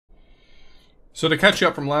So to catch you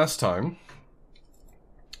up from last time,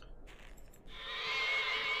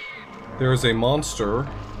 there's a monster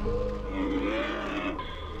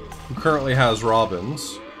who currently has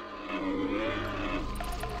robins,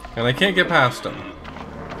 and I can't get past him.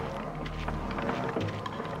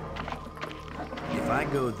 If I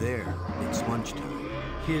go there, it's lunchtime.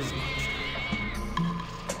 His lunchtime.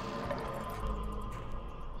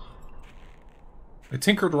 I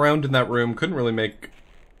tinkered around in that room, couldn't really make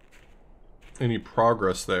any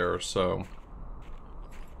progress there, so...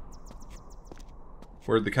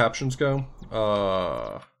 Where'd the captions go?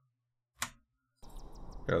 Yeah,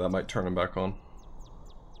 that might turn them back on.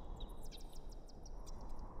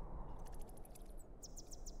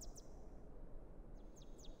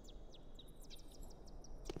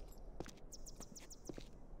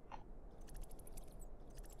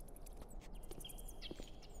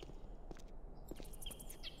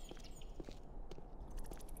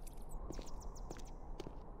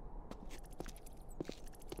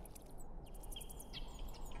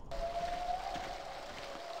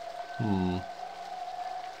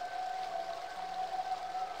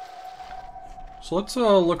 So let's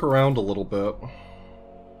look around a little bit.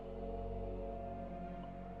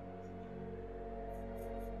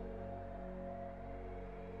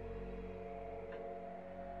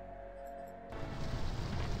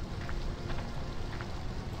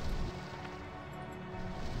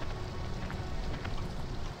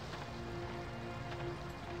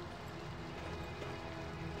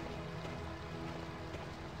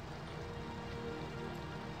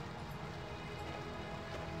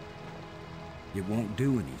 It won't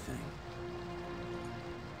do anything.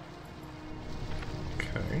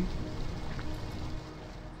 Okay.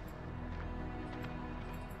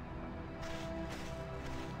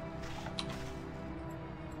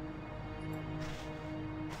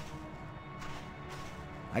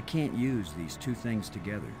 I can't use these two things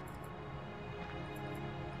together.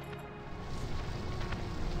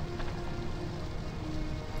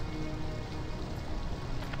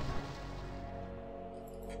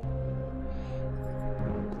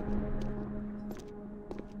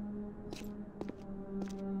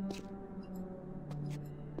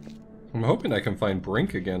 I'm hoping I can find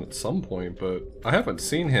Brink again at some point, but I haven't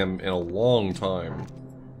seen him in a long time.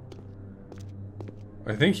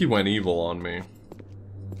 I think he went evil on me.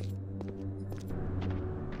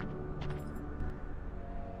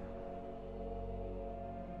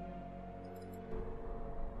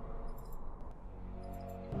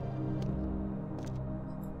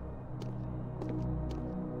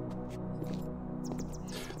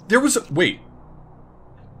 There was a... Wait.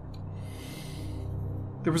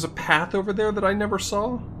 There was a path over there that I never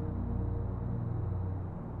saw?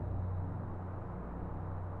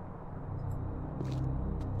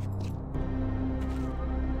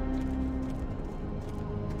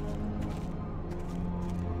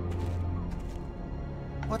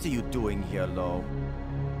 What are you doing here, Lo?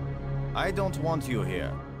 I don't want you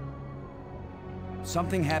here.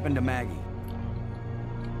 Something happened to Maggie.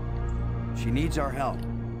 She needs our help.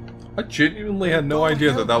 I genuinely had no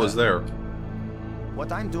idea that that was there.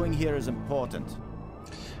 What I'm doing here is important.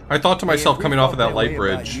 I thought to myself coming off of that light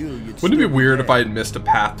bridge, wouldn't it be weird if I had missed a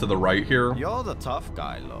path to the right here? You're the tough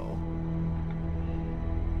guy, Lo.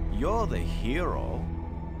 You're the hero.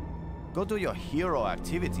 Go do your hero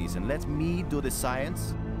activities and let me do the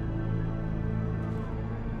science.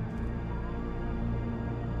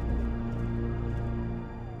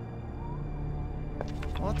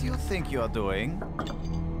 What do you think you're doing?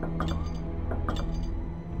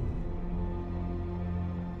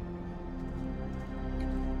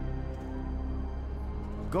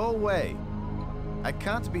 Go away. I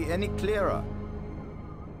can't be any clearer.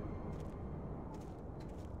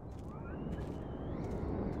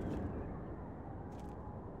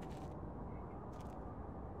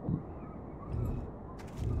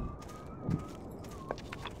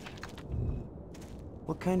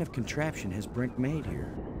 What kind of contraption has Brink made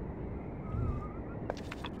here?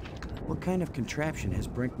 What kind of contraption has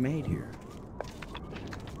Brink made here?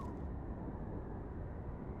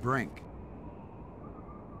 Brink.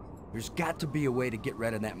 There's got to be a way to get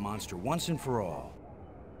rid of that monster once and for all.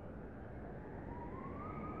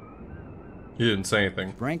 He didn't say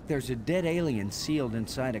anything. Brink, there's a dead alien sealed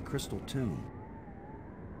inside a crystal tomb.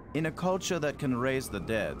 In a culture that can raise the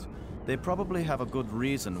dead, they probably have a good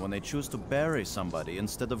reason when they choose to bury somebody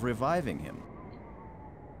instead of reviving him.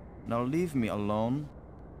 Now leave me alone.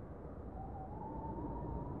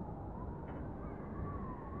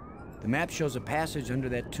 The map shows a passage under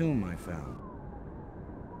that tomb I found.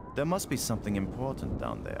 There must be something important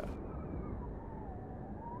down there.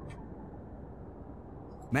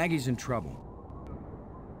 Maggie's in trouble.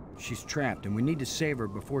 She's trapped, and we need to save her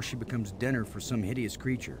before she becomes dinner for some hideous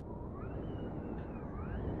creature.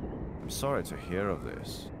 I'm sorry to hear of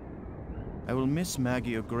this. I will miss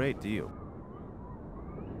Maggie a great deal.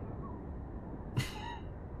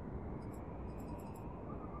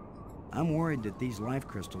 I'm worried that these life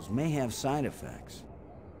crystals may have side effects.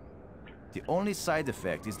 The only side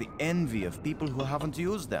effect is the envy of people who haven't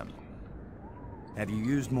used them. Have you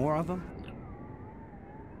used more of them?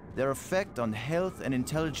 Their effect on health and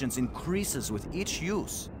intelligence increases with each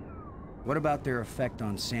use. What about their effect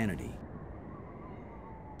on sanity?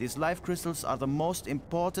 These life crystals are the most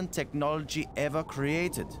important technology ever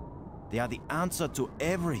created. They are the answer to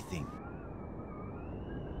everything.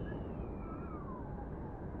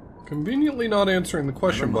 Conveniently not answering the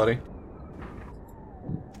question, buddy.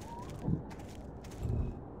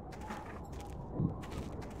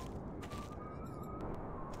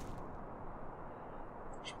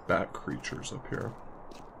 There's bat creatures up here.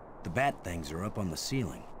 The bat things are up on the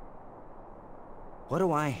ceiling. What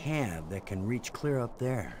do I have that can reach clear up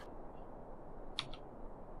there?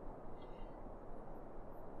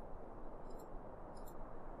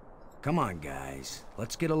 Come on, guys.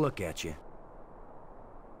 Let's get a look at you.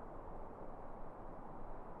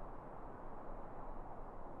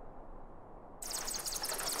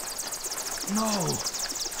 No!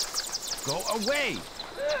 Go away!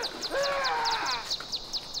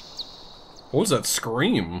 What was that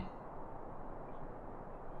scream?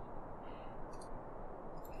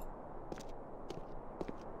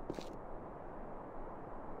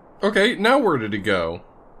 Okay, now where did he go?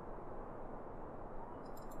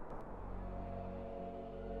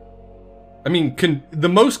 I mean, the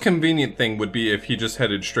most convenient thing would be if he just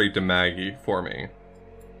headed straight to Maggie for me.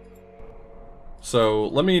 So,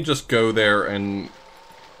 let me just go there and...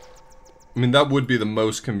 I mean, that would be the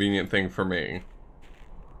most convenient thing for me.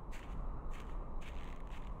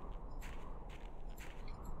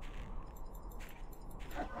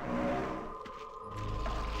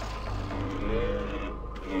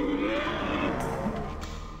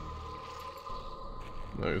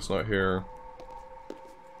 No, he's not here.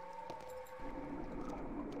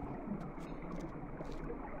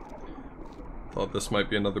 Thought this might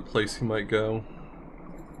be another place he might go.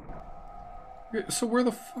 Okay, so where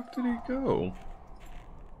the fuck did he go?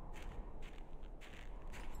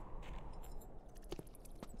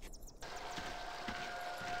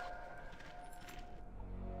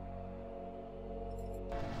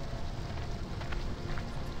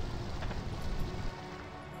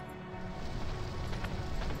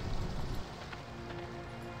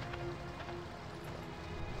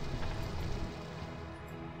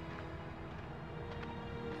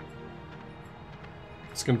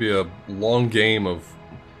 It's gonna be a long game of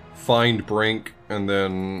find Brink, and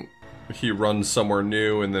then he runs somewhere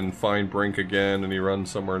new, and then find Brink again, and he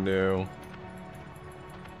runs somewhere new.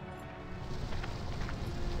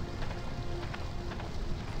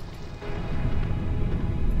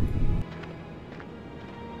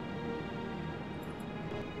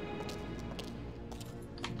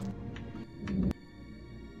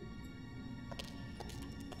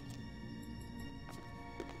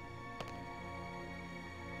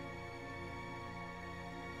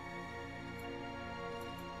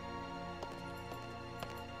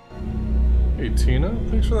 Hey Tina,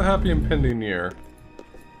 thanks for the happy impending year.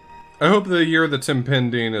 I hope the year that's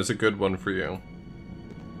impending is a good one for you.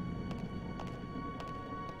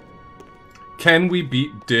 Can we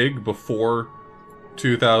beat Dig before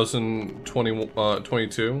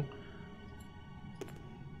 2022?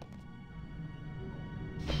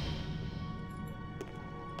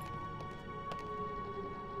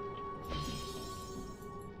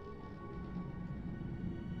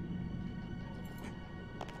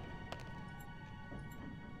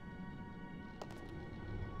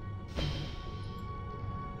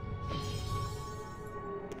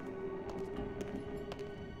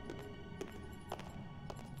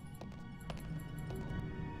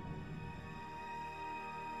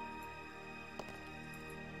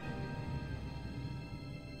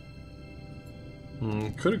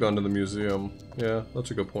 Could have gone to the museum. Yeah,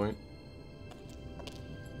 that's a good point.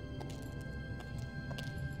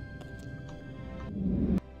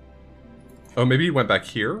 Oh, maybe he went back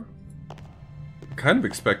here? I kind of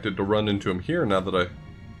expected to run into him here now that I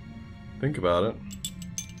think about it.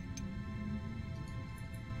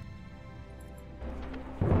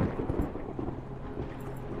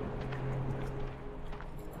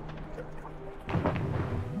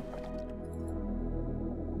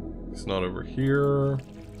 It's not over here.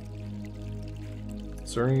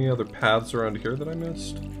 Is there any other paths around here that I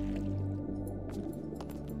missed?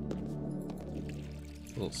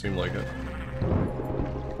 Doesn't seem like it.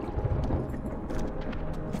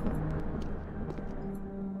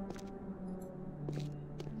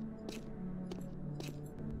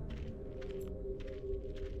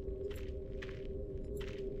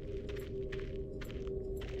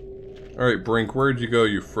 Alright, Brink, where'd you go,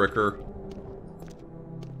 you fricker?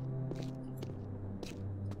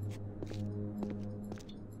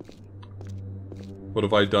 What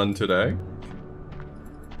have I done today?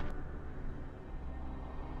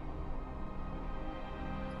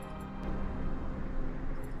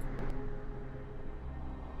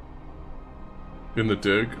 In the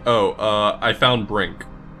dig? Oh, I found Brink.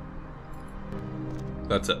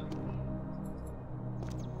 That's it.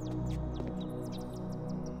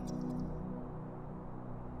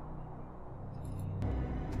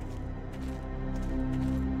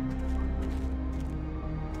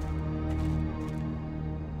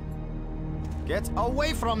 Get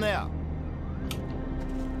away from there!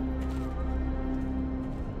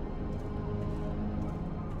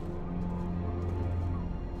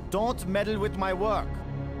 Don't meddle with my work.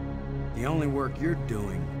 The only work you're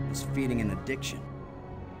doing is feeding an addiction.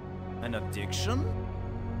 An addiction?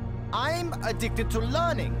 I'm addicted to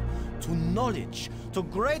learning, to knowledge, to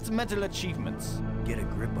great mental achievements. Get a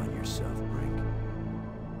grip on yourself, Brink.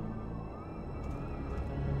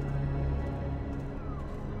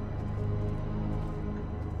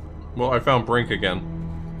 Well, I found Brink again.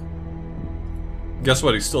 Guess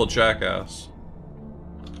what? He's still a jackass.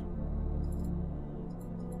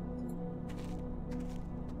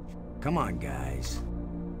 Come on, guys.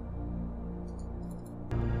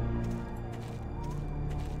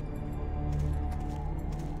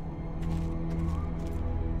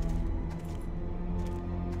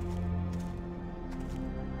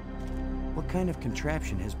 What kind of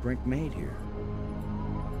contraption has Brink made here?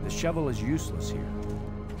 The shovel is useless here.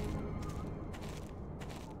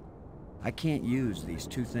 I can't use these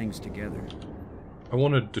two things together. I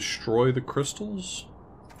want to destroy the crystals?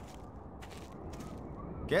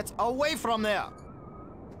 Get away from there!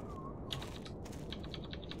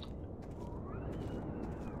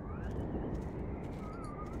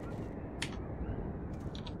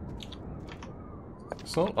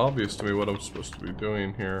 It's not obvious to me what I'm supposed to be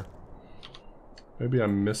doing here. Maybe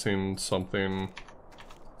I'm missing something.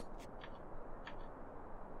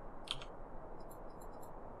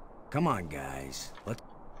 Come on, guys. Let's...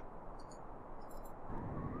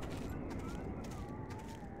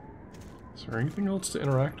 Is there anything else to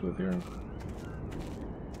interact with here?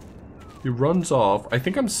 He runs off. I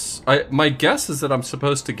think my guess is that I'm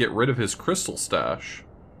supposed to get rid of his crystal stash.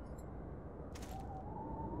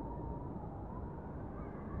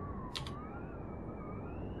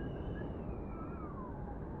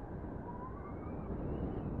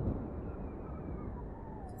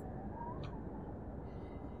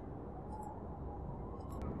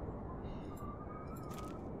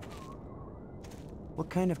 What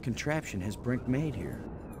kind of contraption has Brink made here?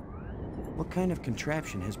 What kind of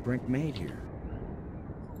contraption has Brink made here?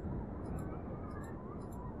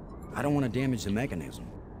 I don't want to damage the mechanism.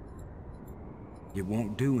 It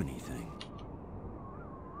won't do anything.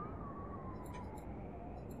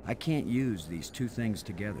 I can't use these two things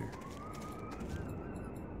together.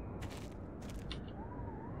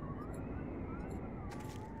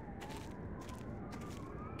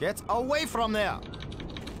 Get away from there!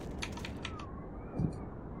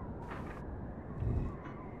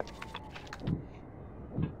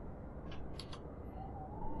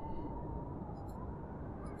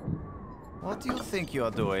 What do you think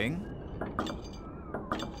you're doing?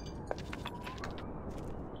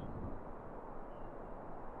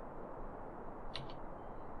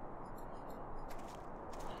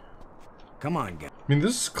 Come on, guys. I mean,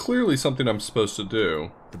 this is clearly something I'm supposed to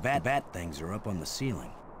do. The bat things are up on the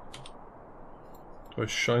ceiling. Do I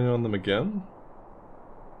shine on them again?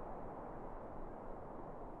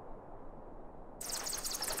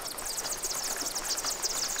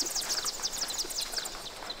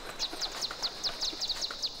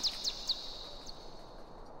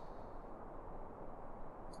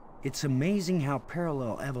 It's amazing how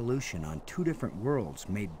parallel evolution on two different worlds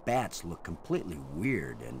made bats look completely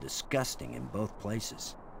weird and disgusting in both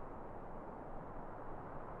places.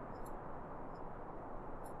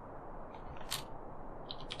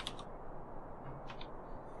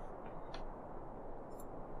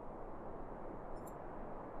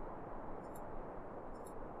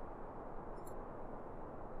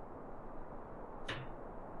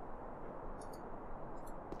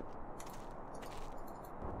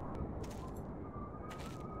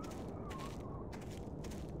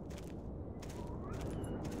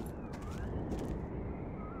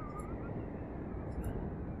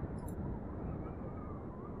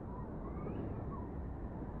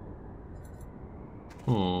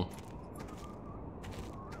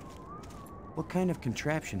 What kind of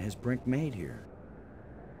contraption has Brink made here?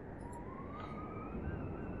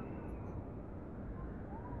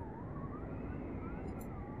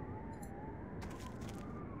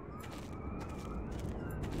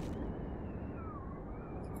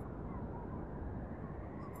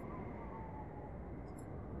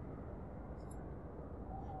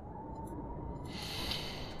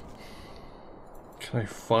 Can I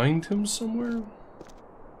find him somewhere?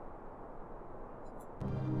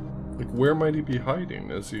 Like, where might he be hiding?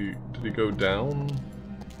 Did he go down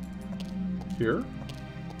here?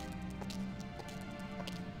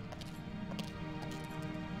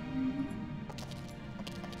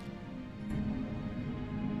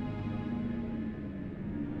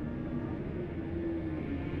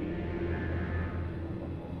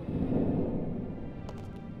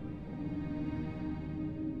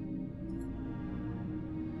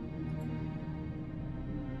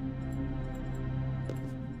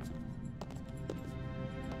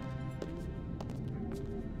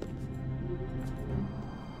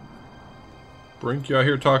 Brink, you out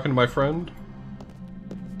here talking to my friend?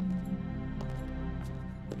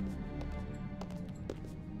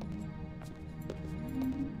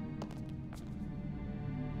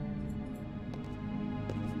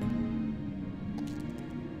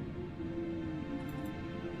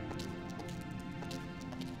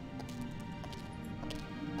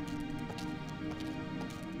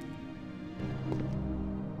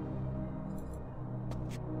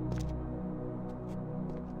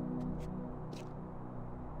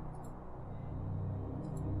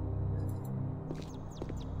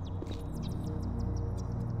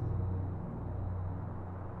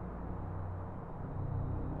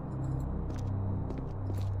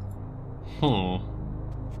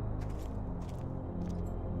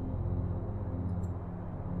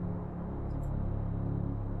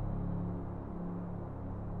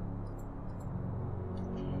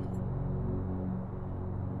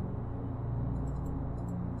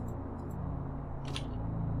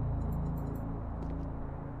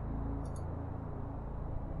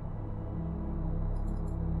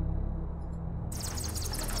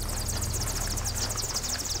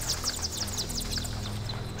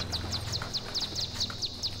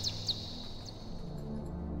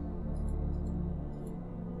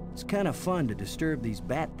 It's kind of fun to disturb these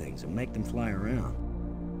bat things and make them fly around.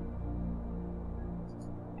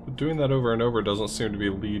 But doing that over and over doesn't seem to be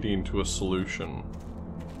leading to a solution.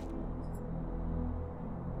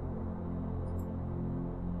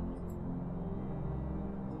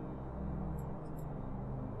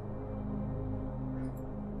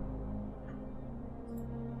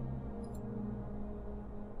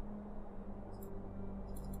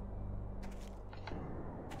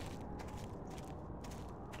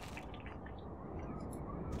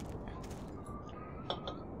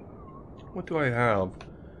 What do I have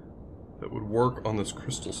that would work on this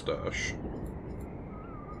crystal stash?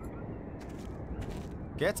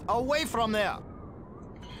 Get away from there!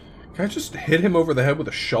 Can I just hit him over the head with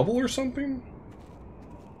a shovel or something?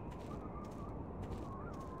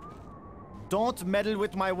 Don't meddle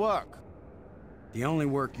with my work. The only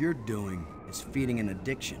work you're doing is feeding an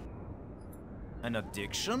addiction. An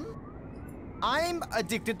addiction? I'm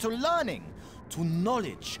addicted to learning, to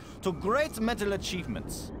knowledge, to great mental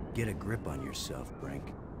achievements. Get a grip on yourself, Brink.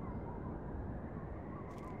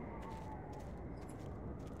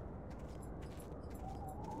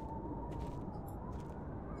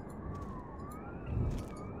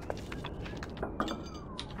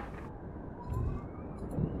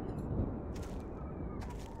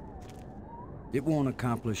 It won't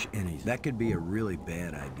accomplish anything. That could be a really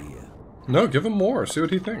bad idea. No, give him more. See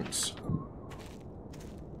what he thinks.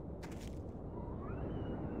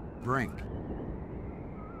 Brink.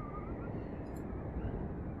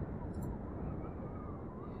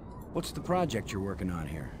 What's the project you're working on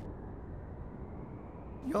here?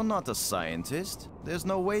 You're not a scientist. There's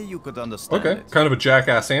no way you could understand Okay, it. kind of a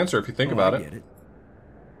jackass answer if you think about I it. get it.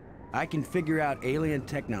 I can figure out alien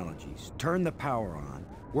technologies, turn the power on,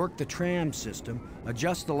 work the tram system,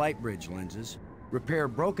 adjust the light bridge lenses, repair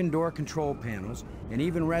broken door control panels, and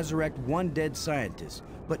even resurrect one dead scientist.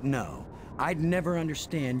 But no, I'd never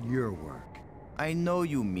understand your work. I know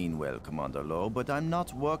you mean well, Commander Lowe, but I'm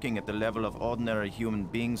not working at the level of ordinary human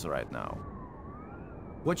beings right now.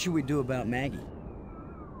 What should we do about Maggie?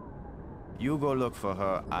 You go look for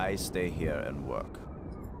her, I stay here and work.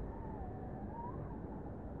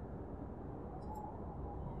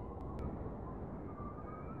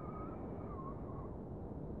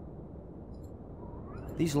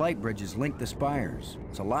 These light bridges link the spires.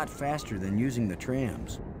 It's a lot faster than using the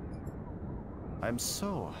trams. I'm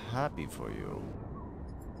so happy for you.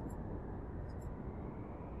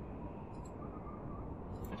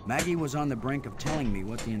 Maggie was on the brink of telling me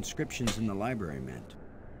what the inscriptions in the library meant.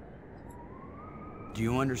 Do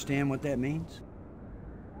you understand what that means?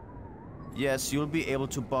 Yes, you'll be able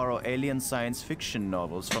to borrow alien science fiction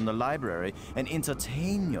novels from the library and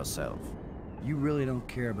entertain yourself. You really don't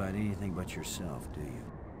care about anything but yourself, do you?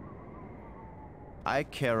 I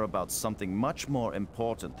care about something much more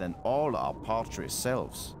important than all our paltry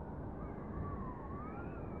selves.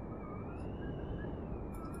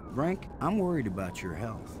 Brink, I'm worried about your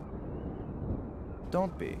health.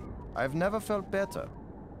 Don't be. I've never felt better.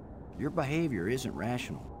 Your behavior isn't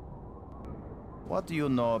rational. What do you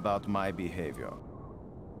know about my behavior?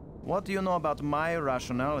 What do you know about my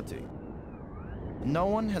rationality? No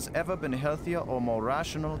one has ever been healthier or more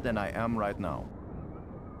rational than I am right now.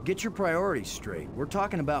 Get your priorities straight. We're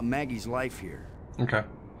talking about Maggie's life here. Okay.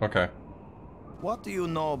 Okay. What do you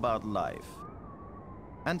know about life?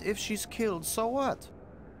 And if she's killed, so what?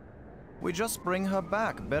 We just bring her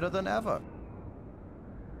back better than ever.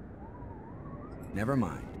 Never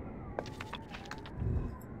mind.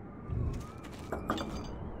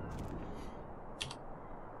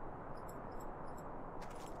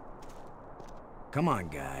 Come on,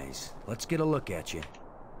 guys. Let's get a look at you.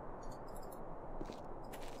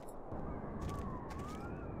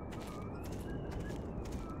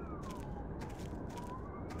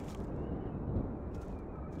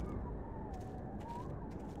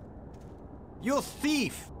 You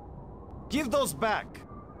thief! Give those back!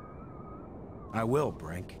 I will,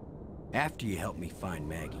 Brink. After you help me find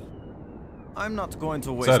Maggie. I'm not going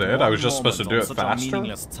to waste that it? I one was just supposed to moment do on it such a faster?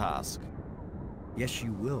 meaningless task. Yes,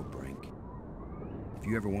 you will, Brink. If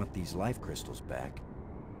you ever want these life crystals back.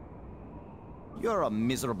 You're a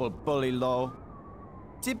miserable bully, Lo.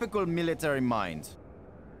 Typical military mind.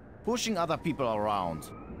 Pushing other people around.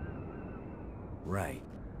 Right.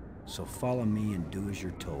 So follow me and do as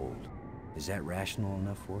you're told. Is that rational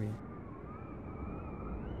enough for you?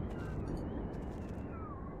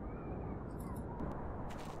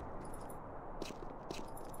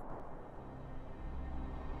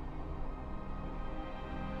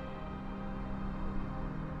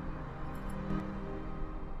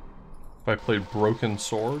 If I played Broken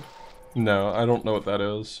Sword? No, I don't know what that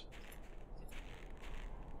is.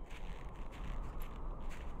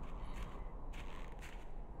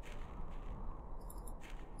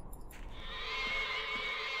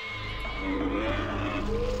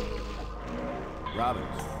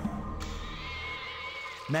 Robbins.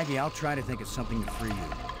 Maggie, I'll try to think of something to free you.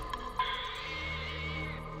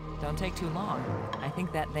 Don't take too long. I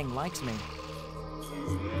think that thing likes me.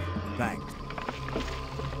 Thanks.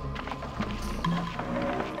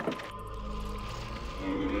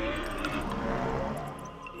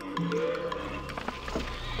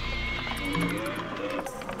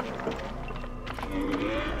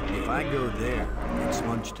 If I go there, it's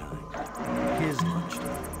lunchtime. His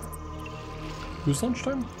lunchtime. Who's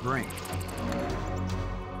lunchtime? Brink.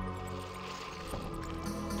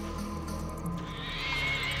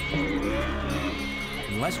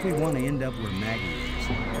 Unless we want to end up where Maggie is,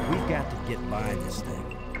 we've got to get by this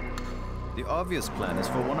thing. The obvious plan is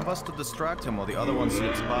for one of us to distract him while the other one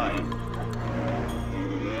slips by.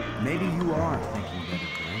 Maybe you are thinking better,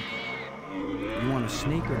 Brink. You want to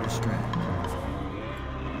sneak or distract?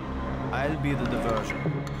 I'll be the diversion.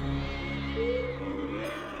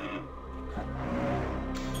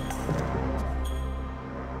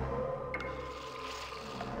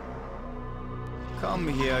 Come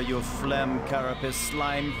here, you phlegm carapace,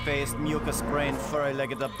 slime-faced, mucus-brained,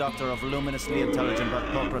 furry-legged abductor of luminously intelligent but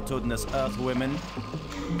pulchritudinous earth-women.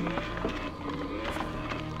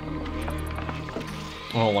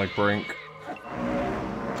 I don't like Brink.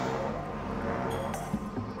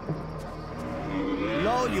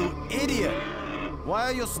 Lo, you idiot! Why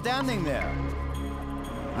are you standing there?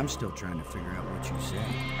 I'm still trying to figure out what you said.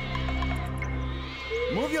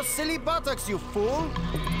 Move your silly buttocks, you fool!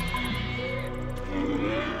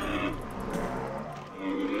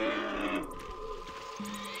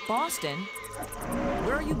 Boston?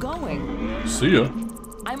 Where are you going? See ya.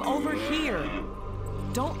 I'm over here.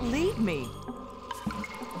 Don't leave me.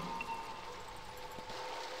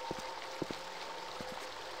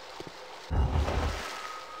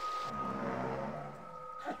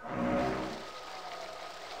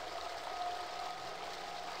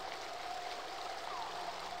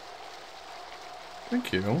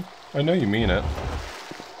 Thank you. I know you mean it.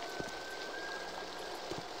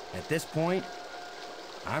 At this point,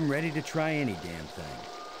 I'm ready to try any damn thing.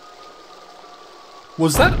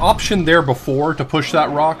 Was that option there before to push that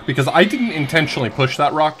rock? Because I didn't intentionally push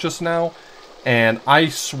that rock just now, and I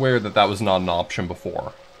swear that that was not an option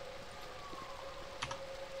before.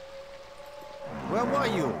 Where were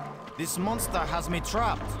you? This monster has me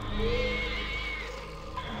trapped.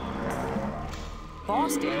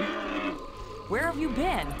 Boston? Where have you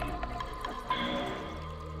been?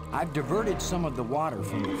 I've diverted some of the water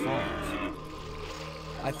from the falls.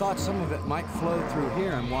 I thought some of it might flow through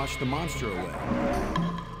here and wash the monster away.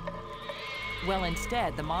 Well,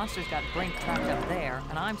 instead, the monster's got Brink trapped up there,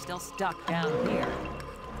 and I'm still stuck down here.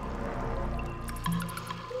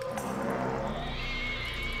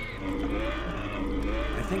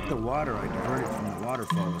 I think the water I diverted from the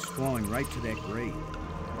waterfall is flowing right to that grate.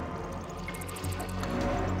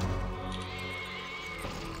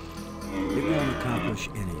 It won't accomplish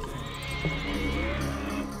anything.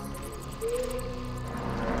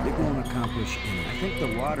 It won't accomplish anything. I think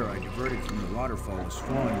the water I diverted from the waterfall is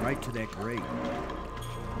flowing right to that grate.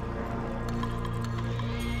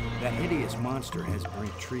 That hideous monster has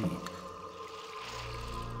Brink treed.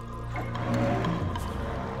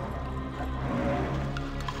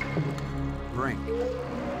 Brink.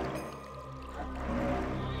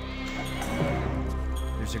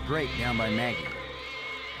 There's a grate down by Maggie.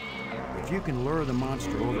 If you can lure the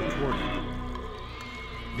monster over toward it,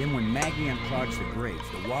 then when Maggie unclogs the grate,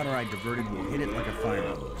 the water I diverted will hit it like a fire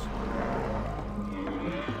hose.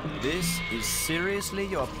 This is seriously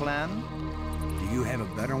your plan? Do you have a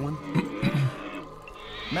better one?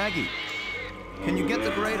 Maggie, can you get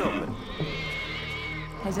the grate open?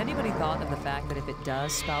 Has anybody thought of the fact that if it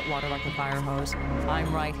does spout water like a fire hose,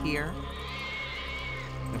 I'm right here?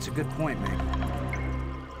 That's a good point, Maggie.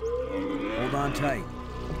 Hold on tight.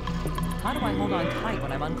 How do I hold on tight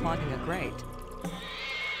when I'm unclogging a grate?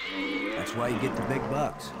 That's why you get the big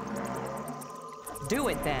bucks. Do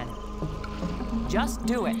it then. Just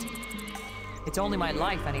do it. It's only my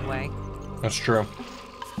life anyway. That's true.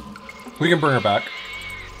 We can bring her back.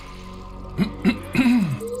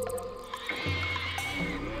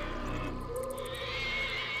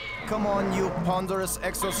 Come on, you ponderous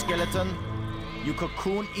exoskeleton. You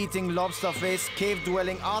cocoon-eating lobster face,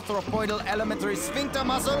 cave-dwelling arthropoidal elementary sphincter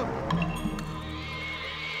muscle.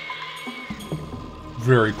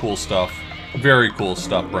 Very cool stuff. Very cool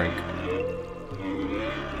stuff, Brink.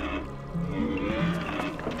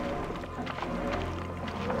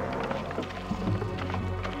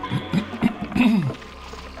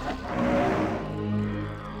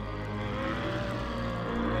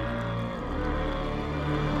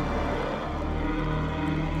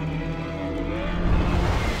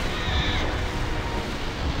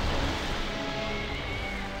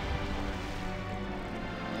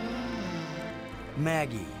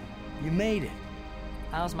 Maggie, you made it.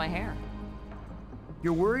 How's my hair?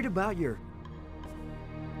 You're worried about your...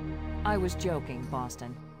 I was joking,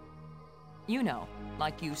 Boston. You know,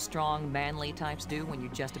 like you strong, manly types do when you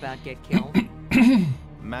just about get killed.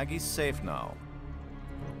 Maggie's safe now.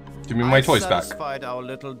 Give me my toys back. Satisfied our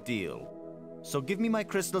little deal. So give me my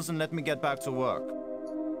crystals and let me get back to work.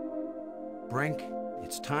 Brink,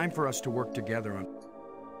 it's time for us to work together on...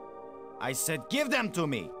 I said give them to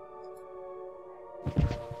me!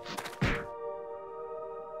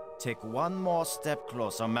 Take one more step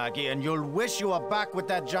closer, Maggie, and you'll wish you were back with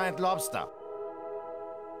that giant lobster.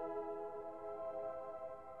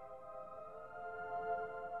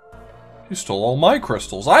 You stole all my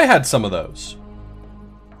crystals. I had some of those.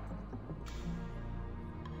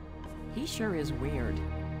 He sure is weird.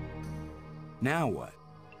 Now what?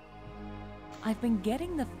 I've been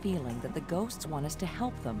getting the feeling that the ghosts want us to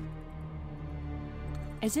help them.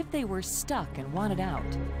 As if they were stuck and wanted out.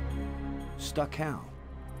 Stuck how?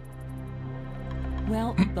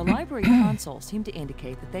 Well, the library consoles seem to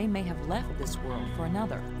indicate that they may have left this world for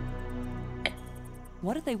another.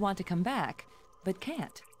 What if they want to come back, but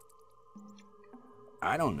can't?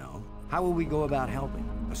 I don't know. How will we go about helping?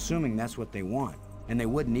 Assuming that's what they want, and they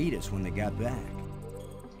wouldn't eat us when they got back.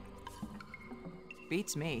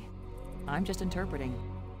 Beats me. I'm just interpreting.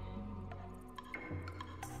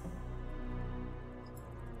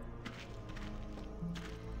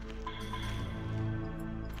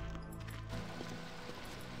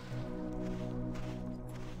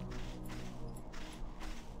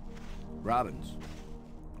 Robbins.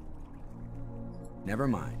 Never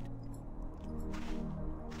mind.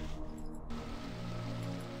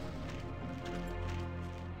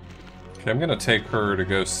 Okay, I'm gonna take her to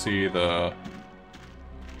go see the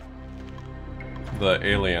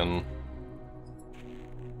alien.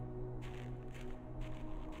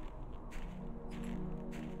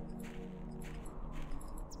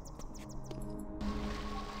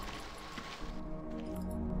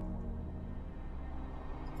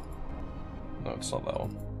 No, it's not that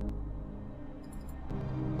one.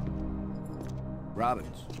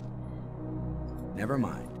 Robbins. Never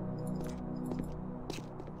mind.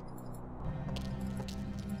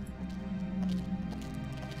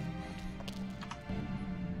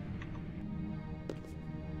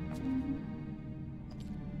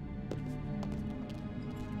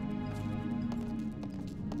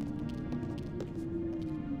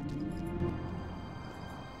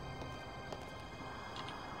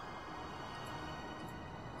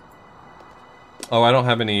 Oh, I don't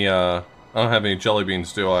have any jelly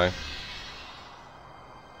beans, do I?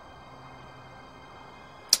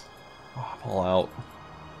 Oh, I'm all out.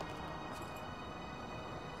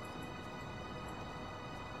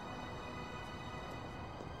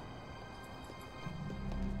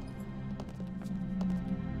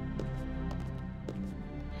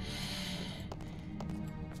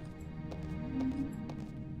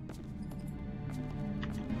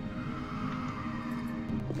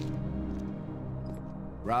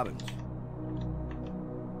 Robbins.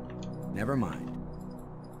 Never mind.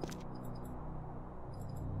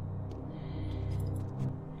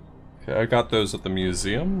 Okay, I got those at the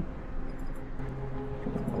museum.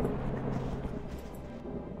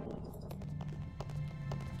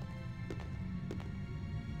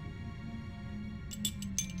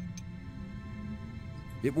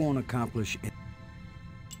 It won't accomplish it.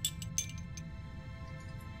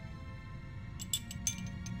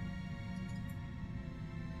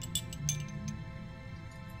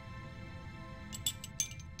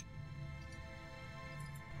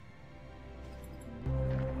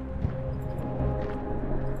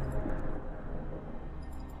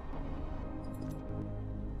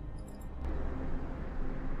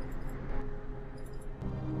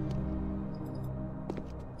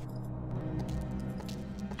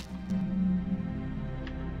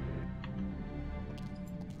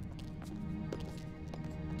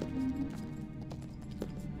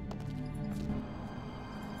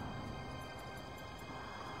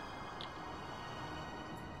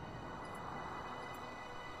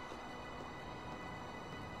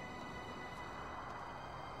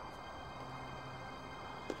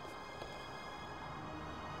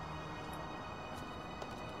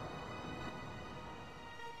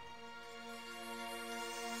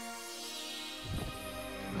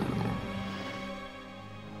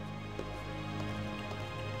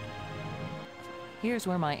 Here's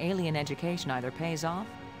where my alien education either pays off,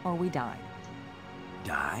 or we die.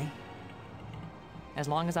 Die? As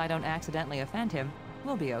long as I don't accidentally offend him,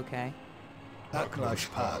 we'll be okay. Backlash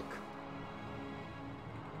Park.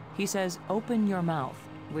 He says, open your mouth,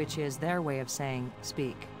 which is their way of saying,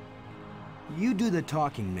 speak. You do the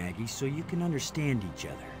talking, Maggie, so you can understand each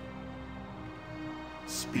other.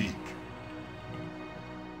 Speak.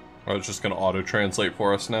 Oh, it's just gonna auto-translate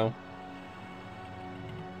for us now.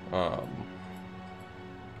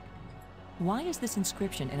 Why is this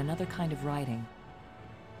inscription in another kind of writing?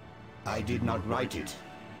 I did not write it.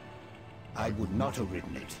 I would not have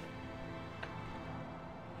written it.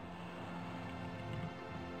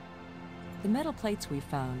 The metal plates we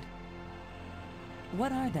found,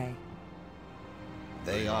 what are they?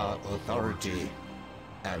 They are authority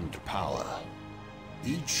and power.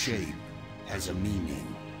 Each shape has a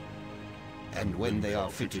meaning. And when they are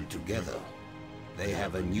fitted together, they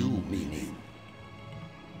have a new meaning.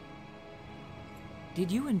 Did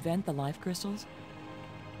you invent the life crystals?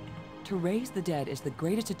 To raise the dead is the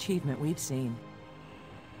greatest achievement we've seen.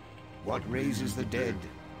 What raises the dead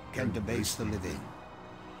can debase the living.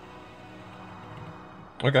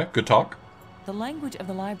 Okay, good talk. The language of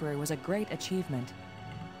the library was a great achievement.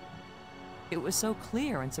 It was so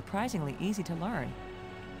clear and surprisingly easy to learn.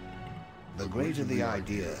 The greater the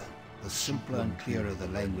idea, the simpler and clearer the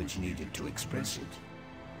language needed to express it.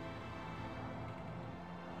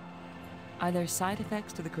 Are there side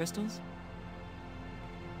effects to the crystals?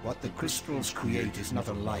 What the crystals create is not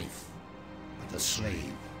a life, but a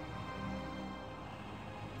slave.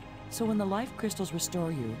 So when the life crystals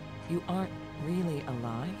restore you, you aren't really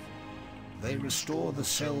alive? They restore the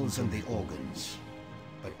cells and the organs,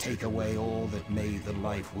 but take away all that made the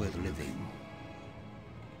life worth living.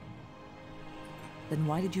 Then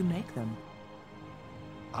why did you make them?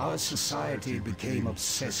 Our society became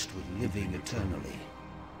obsessed with living eternally.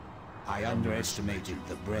 I underestimated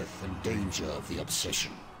the breadth and danger of the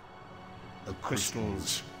obsession. The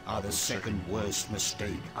crystals are the second worst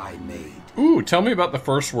mistake I made. Ooh, tell me about the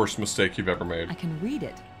first worst mistake you've ever made. I can read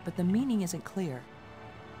it, but the meaning isn't clear.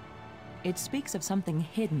 It speaks of something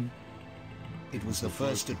hidden. It was the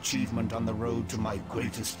first achievement on the road to my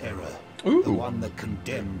greatest error. Ooh. The one that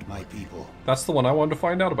condemned my people. That's the one I wanted to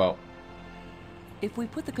find out about. If we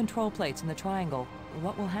put the control plates in the triangle,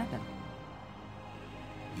 what will happen?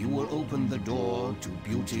 You will open the door to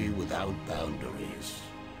beauty without boundaries,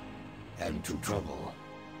 and to trouble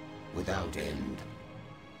without end.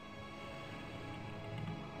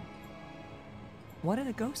 What are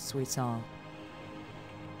the ghosts we saw?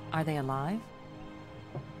 Are they alive?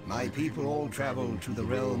 My people all travel to the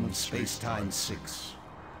realm of Space-Time 6,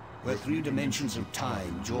 where 3 dimensions of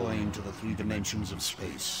time join to the 3 dimensions of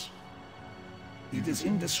space. It is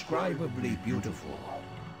indescribably beautiful.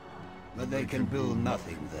 But they can build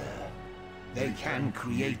nothing there. They can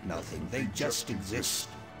create nothing. They just exist.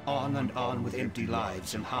 On and on with empty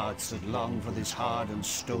lives and hearts that long for this hard and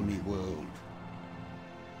stony world.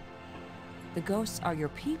 The ghosts are your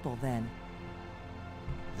people, then?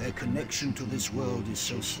 Their connection to this world is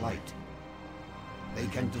so slight. They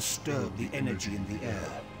can disturb the energy in the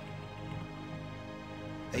air.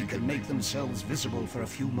 They can make themselves visible for a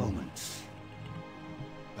few moments.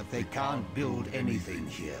 But they can't build anything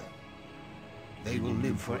here. They will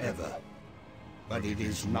live forever. But it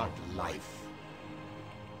is not life.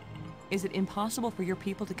 Is it impossible for your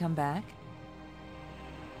people to come back?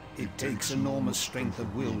 It takes enormous strength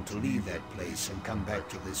of will to leave that place and come back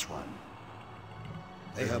to this one.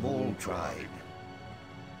 They have all tried.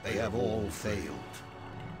 They have all failed.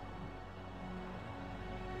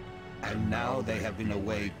 And now they have been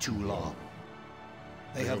away too long.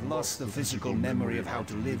 They have lost the physical memory of how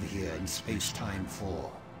to live here in space-time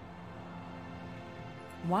 4.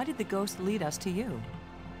 Why did the ghost lead us to you?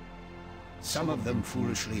 Some of them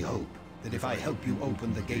foolishly hope that if I help you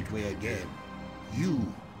open the gateway again,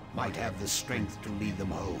 you might have the strength to lead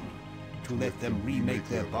them home, to let them remake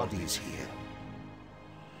their bodies here.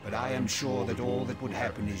 But I am sure that all that would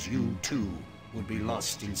happen is you, too, would be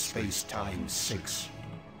lost in space-time 6.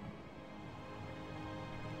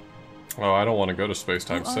 Oh, I don't want to go to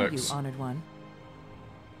space-time Who 6. are you, Honored One?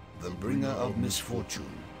 The bringer of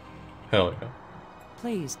misfortune. Hell yeah.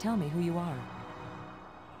 Please, tell me who you are.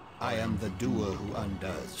 I am the doer who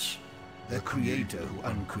undoes, the creator who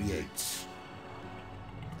uncreates.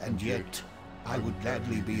 And yet, I would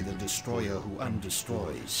gladly be the destroyer who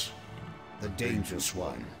undestroys, the dangerous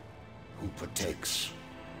one who protects.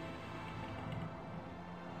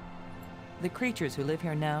 The creatures who live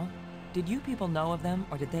here now, did you people know of them,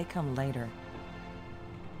 or did they come later?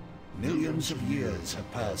 Millions of years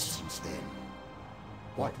have passed since then.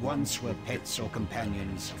 What once were pets or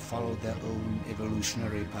companions have followed their own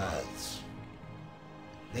evolutionary paths.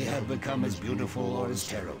 They have become as beautiful or as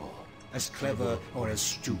terrible, as clever or as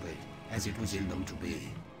stupid as it was in them to be.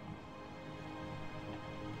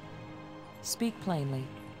 Speak plainly.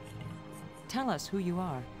 Tell us who you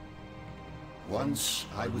are. Once,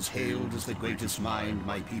 I was hailed as the greatest mind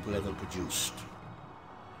my people ever produced.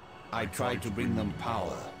 I tried to bring them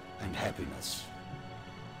power and happiness.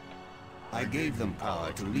 I gave them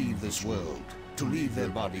power to leave this world, to leave their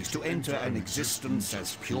bodies, to enter an existence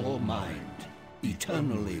as pure mind,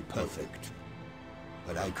 eternally perfect.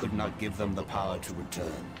 But I could not give them the power to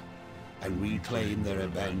return and reclaim their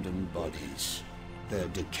abandoned bodies, their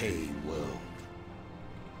decaying world.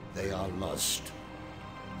 They are lost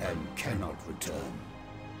and cannot return.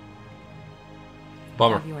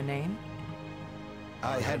 Bummer. Have you a name?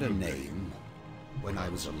 I had a name when I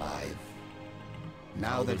was alive.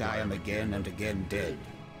 Now that I am again and again dead,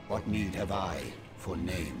 what need have I for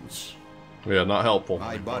names? Yeah, not helpful.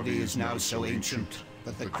 My body is now so ancient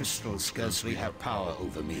that the crystals scarcely have power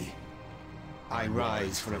over me. I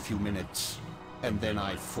rise for a few minutes, and then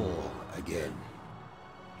I fall again.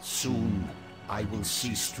 Soon, I will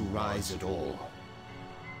cease to rise at all.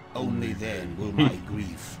 Only then will my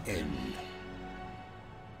grief end.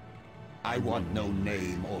 I want no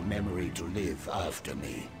name or memory to live after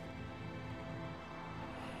me.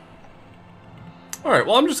 Alright,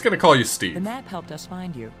 well, I'm just gonna call you The Steve. map helped us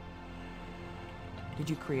find you. Did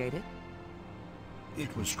you create it?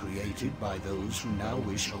 It was created by those who now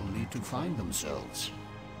wish only to find themselves.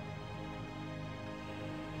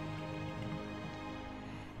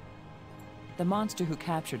 The monster who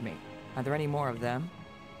captured me. Are there any more of them?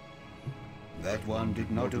 That one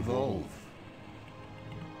did not evolve.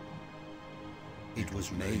 It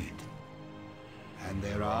was made. And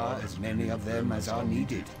there are as many of them as are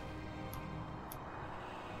needed.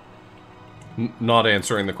 Not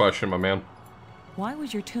answering the question, my man. Why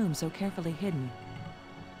was your tomb so carefully hidden?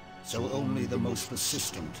 So only the most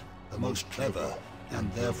persistent, the most clever,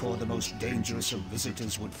 and therefore the most dangerous of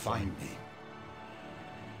visitors would find me.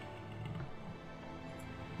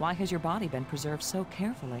 Why has your body been preserved so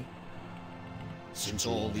carefully? Since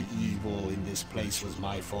all the evil in this place was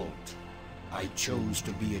my fault, I chose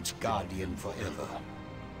to be its guardian forever.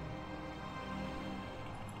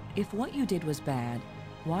 If what you did was bad,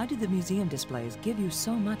 why did the museum displays give you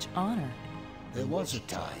so much honor? There was a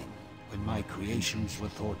time when my creations were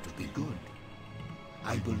thought to be good.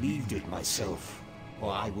 I believed it myself,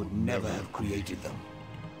 or I would never have created them.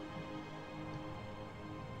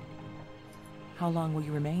 How long will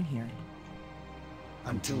you remain here?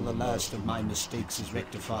 Until the last of my mistakes is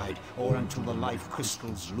rectified, or until the life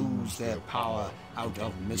crystals lose their power out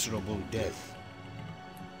of miserable death.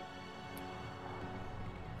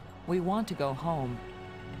 We want to go home.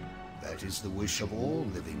 That is the wish of all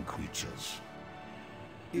living creatures.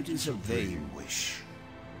 It is a vain wish,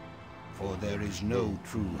 for there is no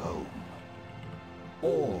true home.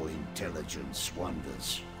 All intelligence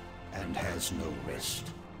wanders and has no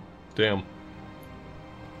rest. Damn.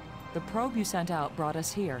 The probe you sent out brought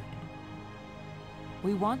us here.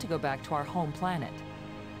 We want to go back to our home planet.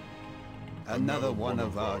 Another one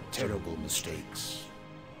of our terrible mistakes.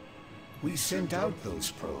 We sent out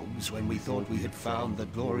those probes when we thought we had found the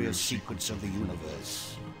glorious secrets of the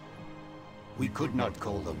universe. We could not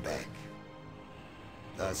call them back.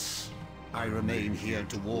 Thus, I remain here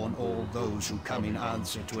to warn all those who come in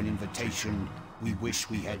answer to an invitation we wish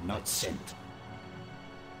we had not sent.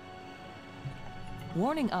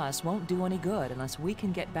 Warning us won't do any good unless we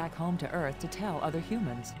can get back home to Earth to tell other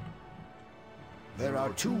humans. There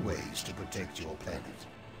are two ways to protect your planet.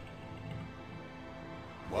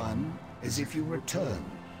 One is if you return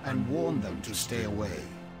and warn them to stay away.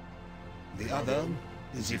 The other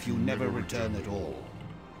is if you never return at all.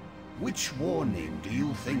 Which warning do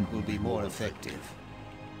you think will be more effective?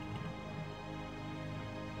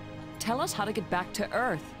 Tell us how to get back to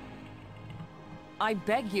Earth. I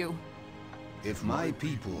beg you. If my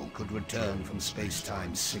people could return from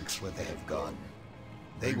Space-Time 6 where they have gone,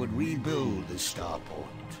 they would rebuild the starport.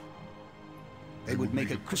 They would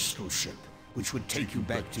make a crystal ship which would take you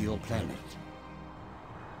back to your planet.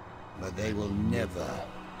 But they will never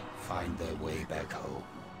find their way back home.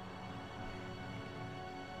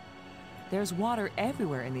 There's water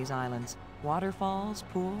everywhere in these islands. Waterfalls,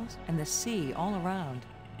 pools, and the sea all around.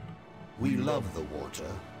 We love the water,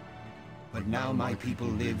 but now my people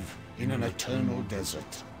live in an eternal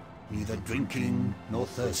desert, neither drinking nor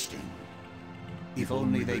thirsting. If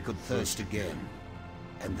only they could thirst again,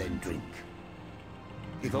 and then drink.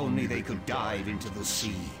 If only they could dive into the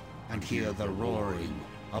sea and hear the roaring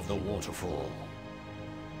of the waterfall.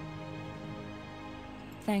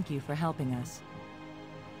 Thank you for helping us.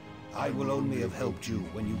 I will only have helped you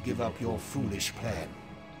when you give up your foolish plan.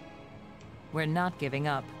 We're not giving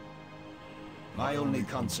up. My only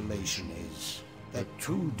consolation is that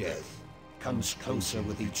true death comes closer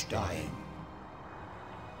with each dying.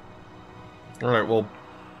 Alright, well,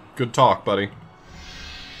 good talk, buddy.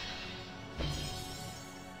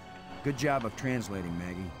 Good job of translating,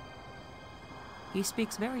 Maggie. He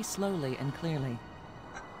speaks very slowly and clearly.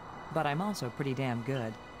 But I'm also pretty damn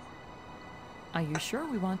good. Are you sure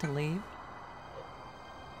we want to leave?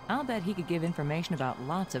 I'll bet he could give information about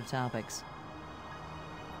lots of topics.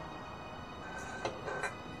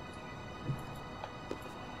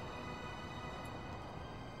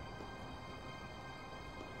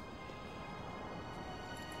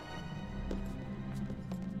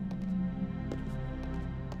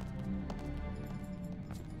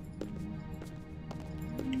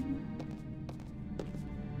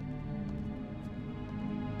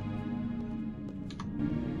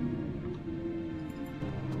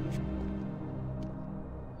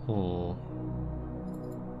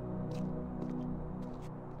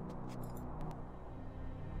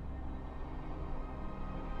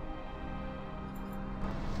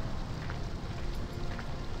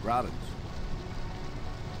 Robbins.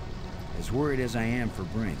 As worried as I am for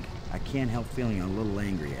Brink, I can't help feeling a little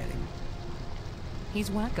angry at him. He's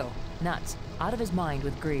wacko, nuts, out of his mind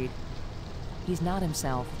with greed. He's not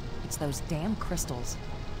himself. It's those damn crystals.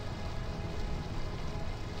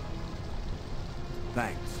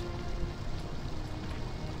 Thanks.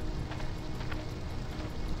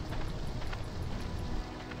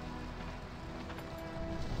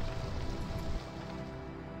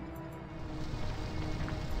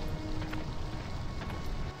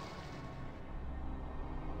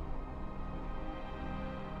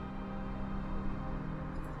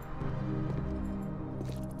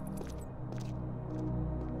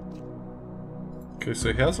 Okay,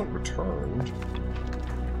 so he hasn't returned.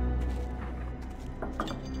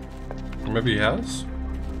 Or maybe he has?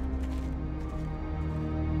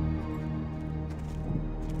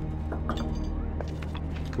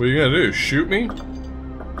 What are you gonna do? Shoot me?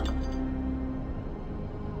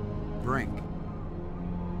 Brink.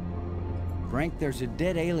 Brink, there's a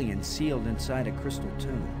dead alien sealed inside a crystal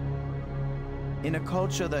tomb. In a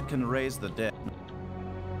culture that can raise the dead,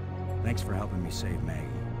 Thanks for helping me save Maggie.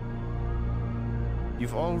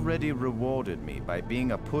 you've already rewarded me by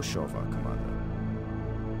being a pushover, Commander.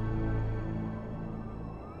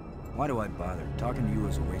 Why do I bother? Talking to you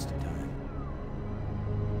is a waste of time.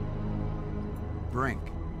 Brink.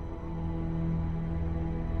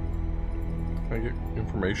 Can I get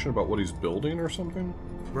information about what he's building or something?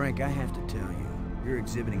 Brink, I have to tell you, you're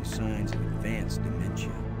exhibiting signs of advanced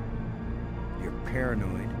dementia. You're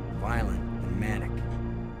paranoid, violent, and manic.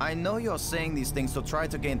 I know you're saying these things to try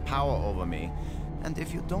to gain power over me, and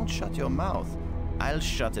if you don't shut your mouth, I'll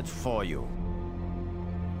shut it for you.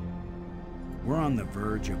 We're on the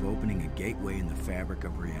verge of opening a gateway in the fabric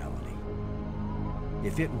of reality.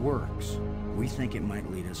 If it works, we think it might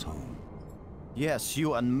lead us home. Yes,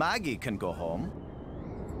 you and Maggie can go home.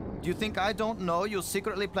 Do you think I don't know you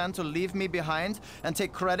secretly plan to leave me behind and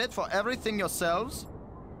take credit for everything yourselves?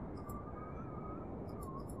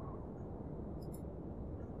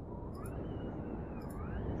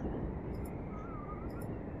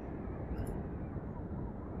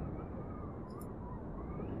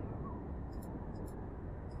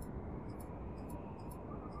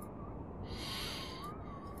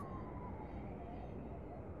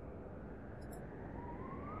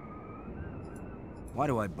 Why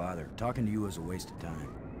do I bother? Talking to you is a waste of time.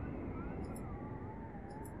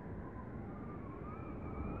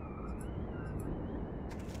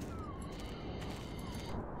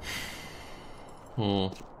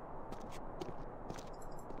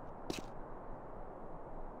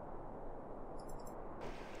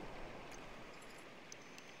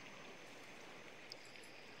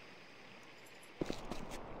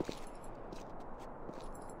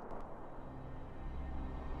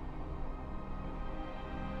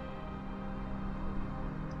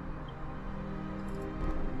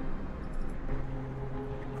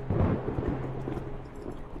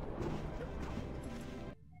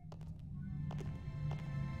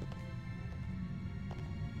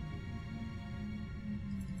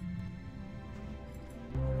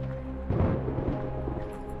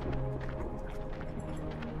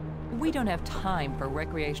 We don't have time for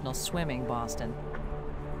recreational swimming, Boston.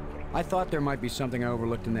 I thought there might be something I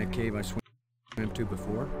overlooked in that cave I swam to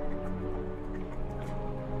before.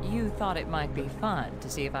 You thought it might be fun to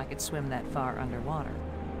see if I could swim that far underwater.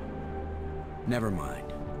 Never mind.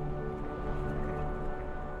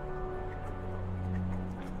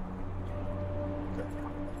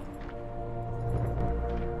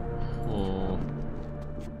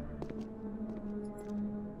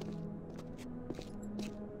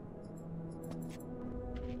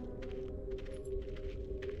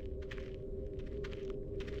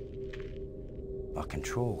 A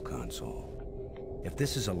control console. If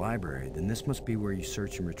this is a library, then this must be where you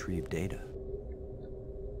search and retrieve data.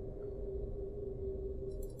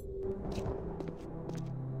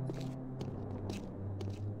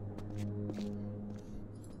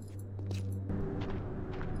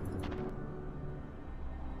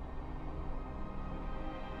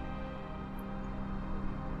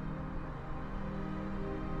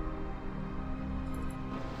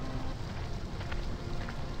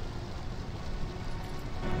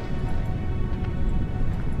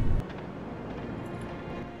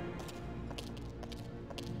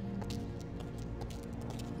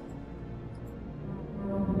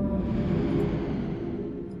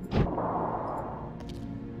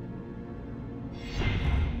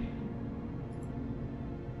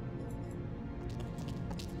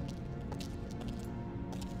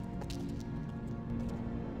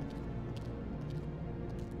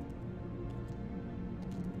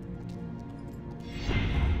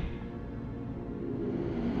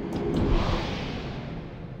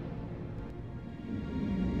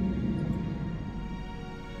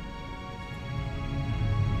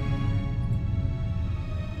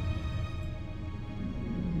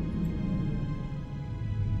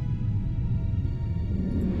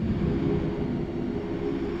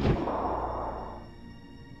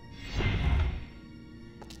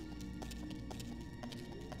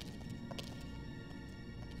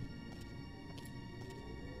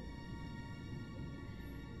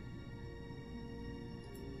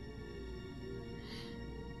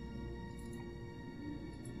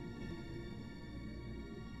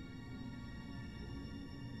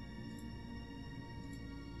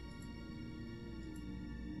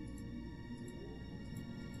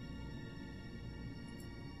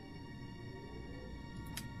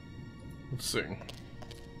 Let's see.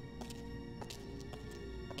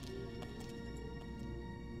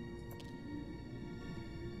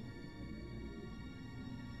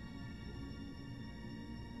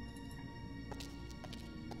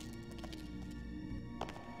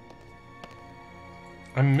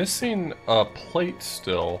 I'm missing a plate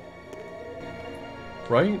still.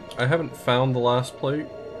 Right? I haven't found the last plate.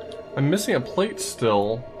 I'm missing a plate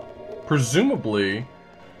still. Presumably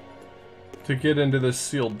to get into this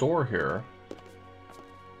sealed door here.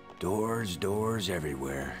 Doors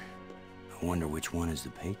everywhere. I wonder which one is the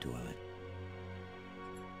pay toilet.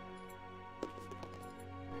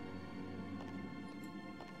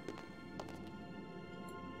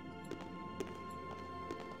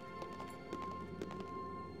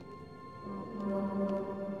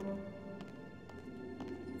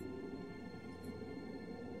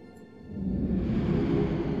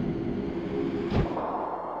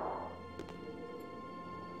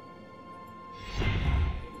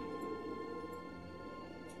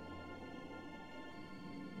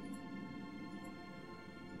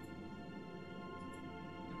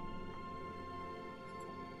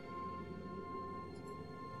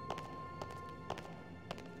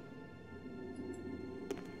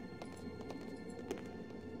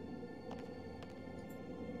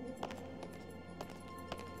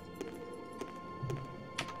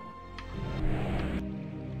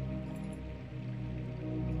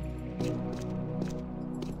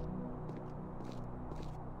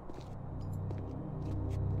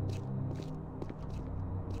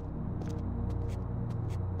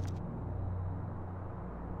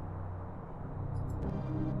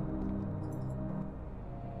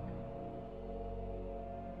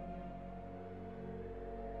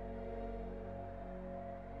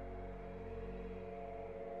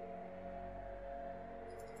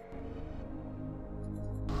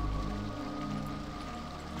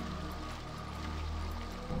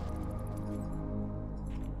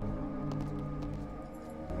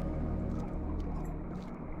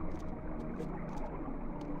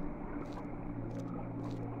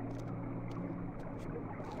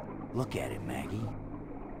 Look at it, Maggie.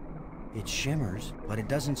 It shimmers, but it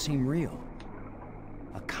doesn't seem real.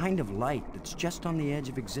 A kind of light that's just on the edge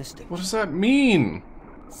of existence. What does that mean?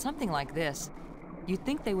 Something like this. You'd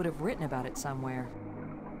think they would have written about it somewhere.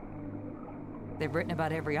 They've written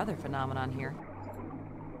about every other phenomenon here.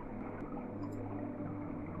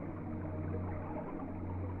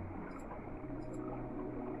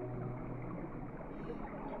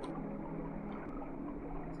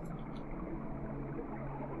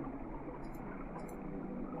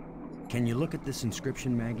 Can you look at this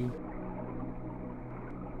inscription, Maggie?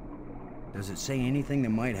 Does it say anything that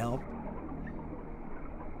might help?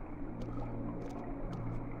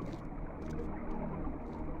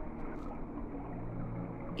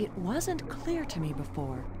 It wasn't clear to me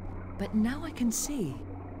before, but now I can see.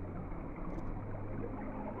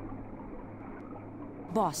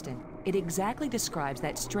 Boston. It exactly describes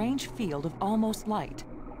that strange field of almost light.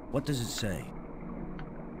 What does it say?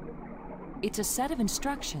 It's a set of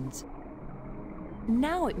instructions.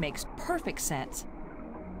 Now it makes perfect sense.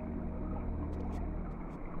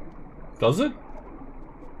 Does it?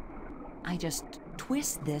 I just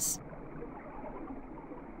twist this.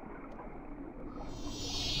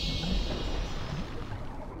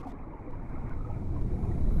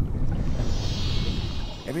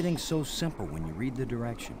 Everything's so simple when you read the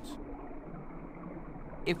directions.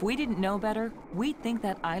 If we didn't know better, we'd think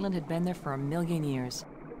that island had been there for 1,000,000 years.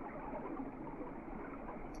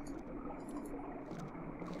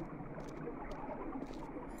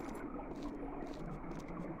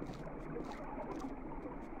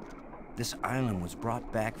 This island was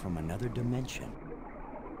brought back from another dimension.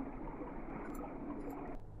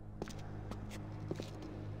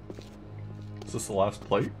 Is this the last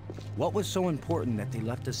plate? What was so important that they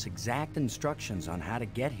left us exact instructions on how to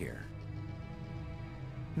get here?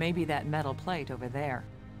 Maybe that metal plate over there.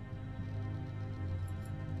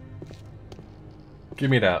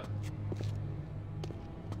 Give me that.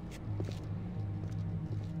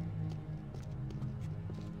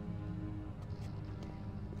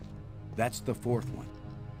 That's the fourth one.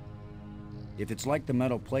 If it's like the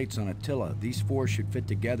metal plates on Attila, these four should fit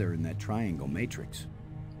together in that triangle matrix.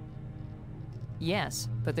 Yes,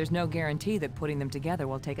 but there's no guarantee that putting them together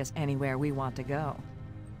will take us anywhere we want to go.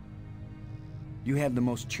 You have the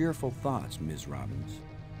most cheerful thoughts, Ms. Robbins.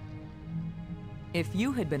 If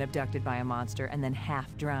you had been abducted by a monster and then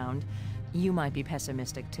half drowned, you might be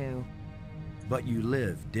pessimistic too. But you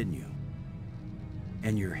lived, didn't you?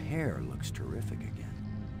 And your hair looks terrific again.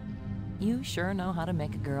 You sure know how to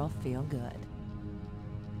make a girl feel good.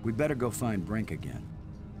 We better go find Brink again.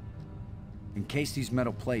 In case these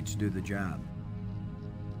metal plates do the job.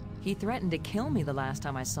 He threatened to kill me the last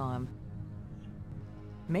time I saw him.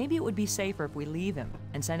 Maybe it would be safer if we leave him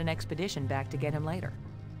and send an expedition back to get him later.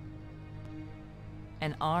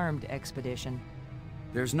 An armed expedition.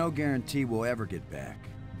 There's no guarantee we'll ever get back.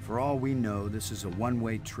 For all we know, this is a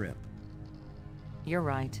one-way trip. You're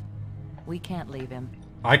right. We can't leave him.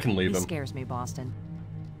 I can leave He him. scares me, Boston.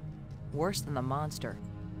 Worse than the monster.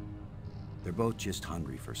 They're both just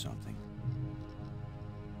hungry for something.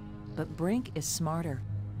 But Brink is smarter,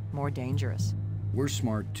 more dangerous. We're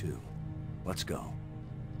smart too. Let's go.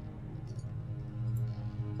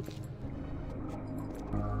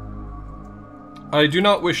 I do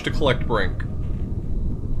not wish to collect Brink.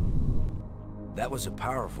 That was a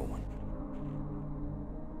powerful one.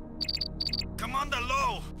 Commander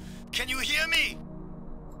Lowe, can you hear me?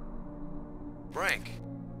 Brink,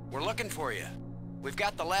 we're looking for you. We've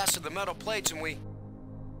got the last of the metal plates and we...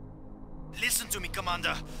 Listen to me,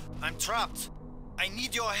 Commander. I'm trapped. I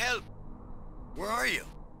need your help. Where are you?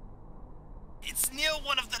 It's near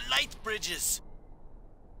one of the light bridges.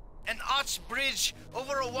 An arched bridge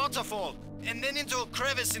over a waterfall, and then into a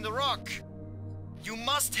crevice in the rock. You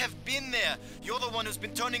must have been there. You're the one who's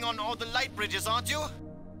been turning on all the light bridges, aren't you?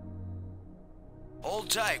 Hold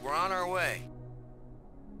tight, we're on our way.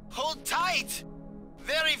 Hold tight!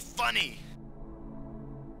 Very funny.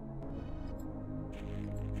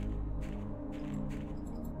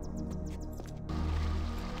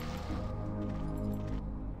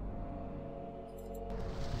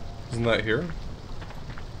 Isn't that here?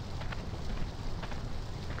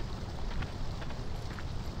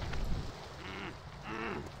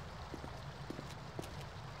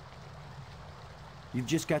 You've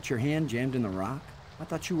just got your hand jammed in the rock? I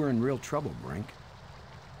thought you were in real trouble, Brink.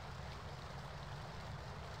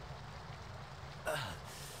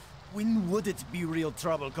 When would it be real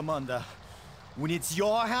trouble, Commander? When it's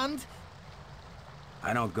your hand?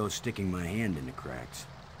 I don't go sticking my hand in the cracks.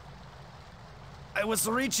 I was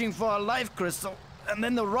reaching for a life crystal, and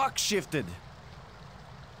then the rock shifted.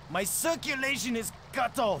 My circulation is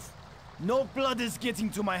cut off. No blood is getting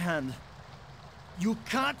to my hand. You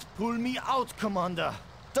can't pull me out, Commander.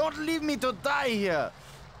 Don't leave me to die here,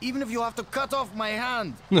 even if you have to cut off my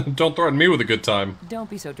hand. Don't threaten me with a good time. Don't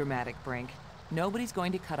be so dramatic, Brink. Nobody's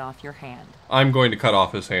going to cut off your hand. I'm going to cut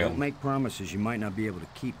off his hand. Don't make promises you might not be able to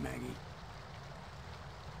keep, Maggie.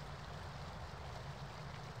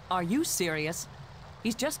 Are you serious?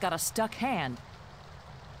 He's just got a stuck hand.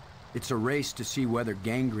 It's a race to see whether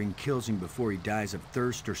gangrene kills him before he dies of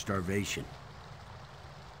thirst or starvation.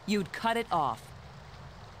 You'd cut it off.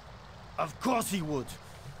 Of course he would.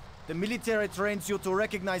 The military trains you to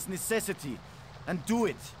recognize necessity and do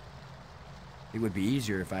it. It would be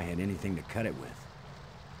easier if I had anything to cut it with.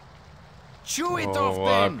 Chew it off Oh,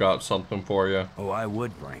 then. I've got something for you. Oh, I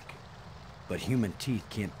would, Brink. But human teeth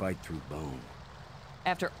can't bite through bone.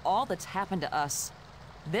 After all that's happened to us,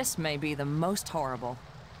 this may be the most horrible.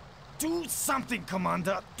 Do something,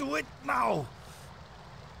 Commander. Do it now.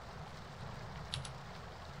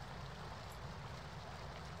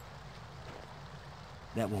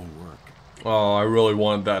 That won't work. Oh, I really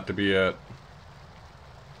wanted that to be it.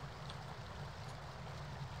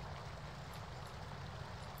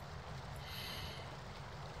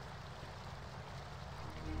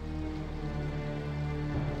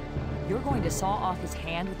 You're going to saw off his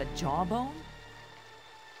hand with a jawbone?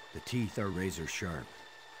 The teeth are razor sharp.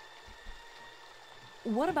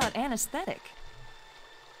 What about anesthetic?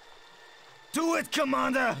 Do it,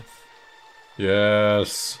 Commander.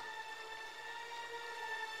 Yes.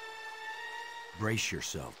 Brace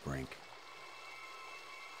yourself, Brink.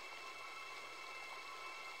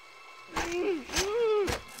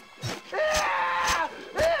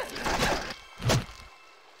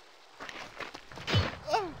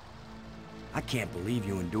 I can't believe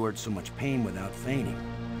you endured so much pain without fainting.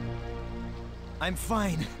 I'm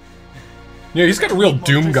fine. Yeah, he's got a real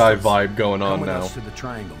Doom Guy vibe going Come on with now. us to the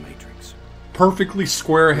triangle matrix. Perfectly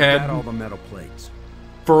square We've got all head, the metal plates.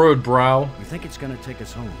 furrowed brow. You think it's gonna take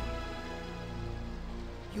us home?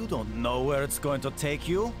 You don't know where it's going to take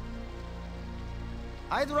you.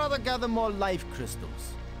 I'd rather gather more life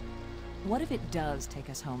crystals. What if it does take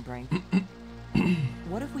us home, Brink?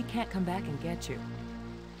 What if we can't come back and get you?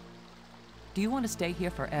 Do you want to stay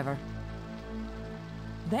here forever?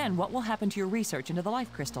 Then what will happen to your research into the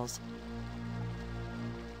life crystals?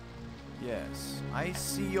 Yes, I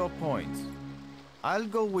see your point. I'll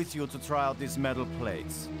go with you to try out these metal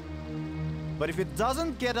plates. But if it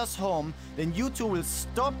doesn't get us home, then you two will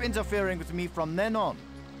stop interfering with me from then on.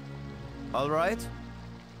 All right?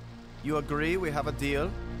 You agree we have a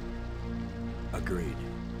deal? Agreed.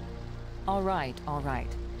 All right, all right.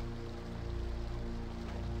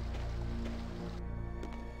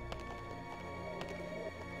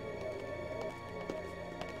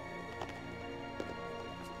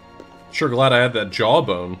 Sure glad I had that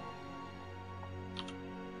jawbone.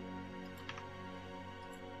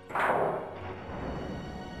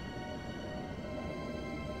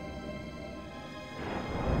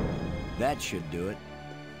 That should do it.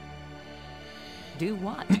 Do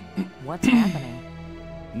what? What's happening?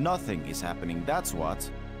 Nothing is happening, that's what.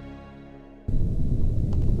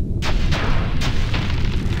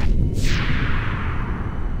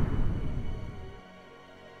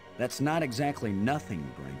 That's not exactly nothing,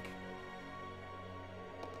 Brink.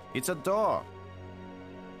 It's a door.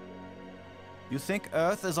 You think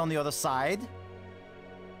Earth is on the other side?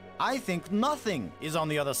 I think nothing is on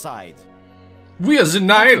the other side. We are the What did you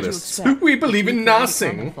nihilists. expect? We believe in The Fairy to come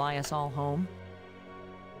and nothing. Fly us all home.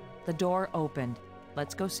 The door opened.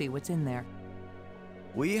 Let's go see what's in there.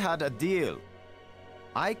 We had a deal.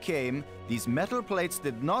 I came, these metal plates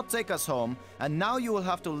did not take us home, and now you will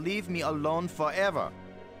have to leave me alone forever.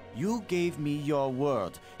 You gave me your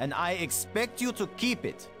word, and I expect you to keep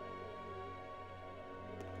it.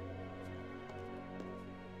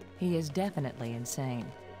 He is definitely insane.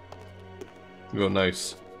 Oh,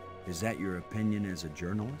 nice. Is that your opinion as a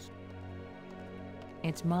journalist?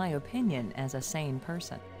 It's my opinion as a sane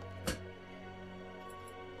person.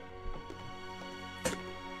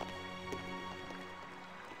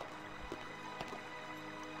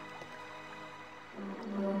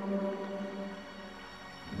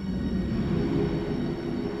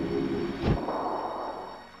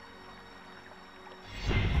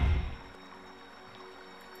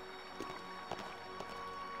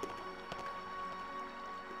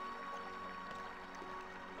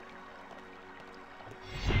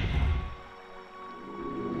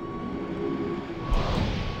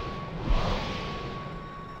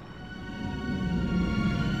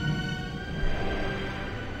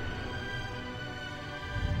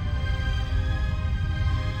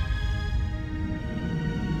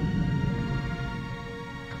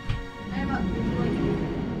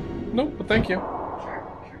 Nope, but thank you.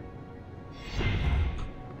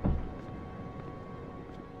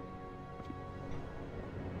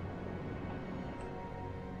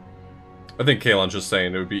 I think Kaylan's just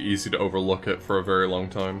saying it would be easy to overlook it for a very long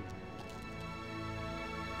time.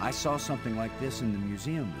 I saw something like this in the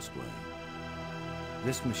museum display.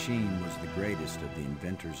 This machine was the greatest of the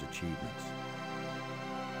inventor's achievements.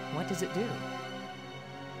 What does it do?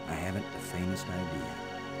 I haven't the faintest idea.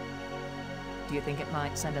 Do you think it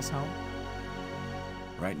might send us home?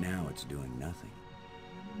 Right now, it's doing nothing.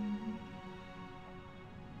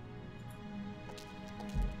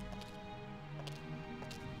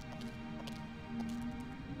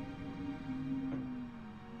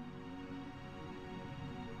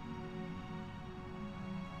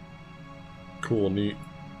 Cool, neat.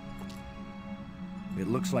 It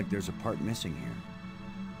looks like there's a part missing here.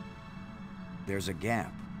 There's a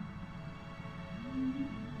gap.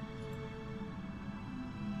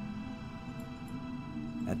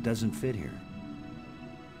 That doesn't fit here.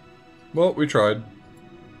 Well, we tried.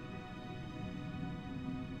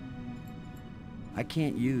 I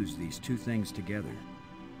can't use these two things together.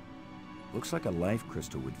 Looks like a life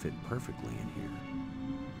crystal would fit perfectly in here.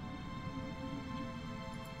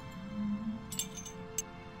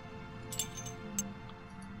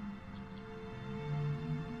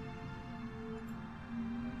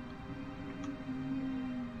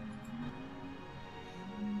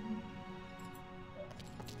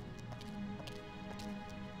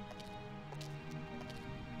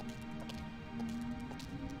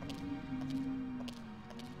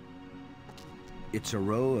 It's a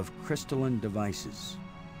row of crystalline devices.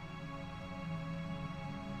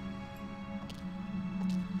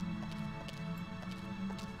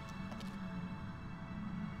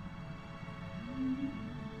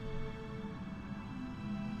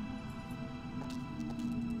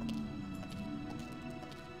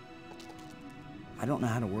 I don't know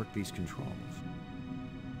how to work these controls.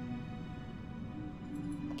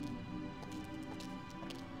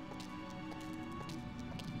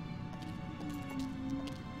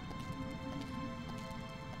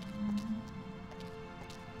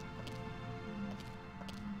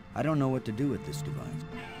 I don't know what to do with this device.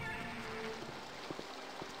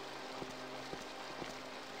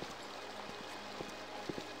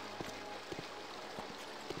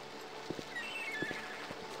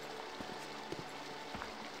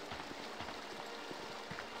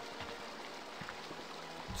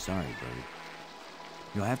 Sorry, buddy.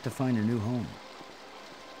 You'll have to find a new home.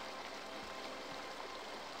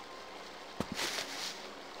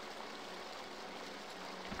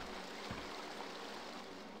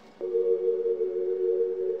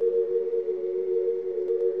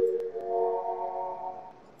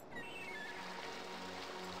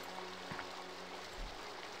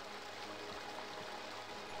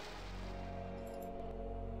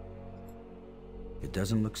 It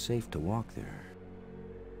doesn't look safe to walk there.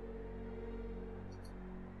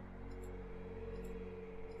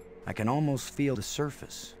 I can almost feel the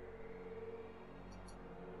surface.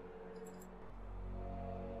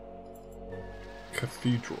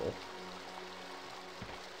 Cathedral.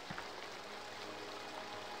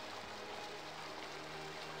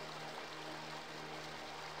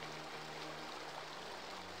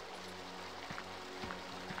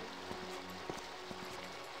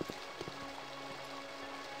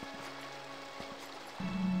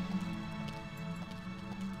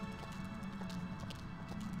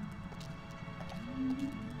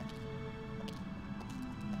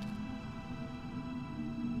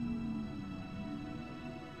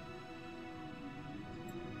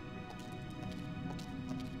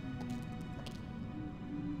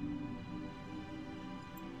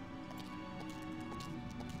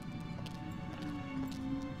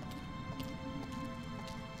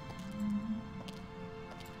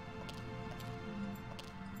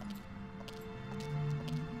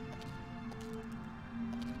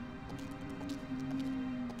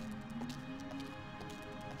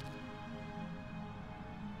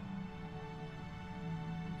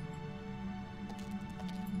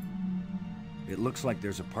 It looks like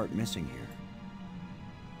there's a part missing here.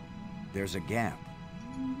 There's a gap.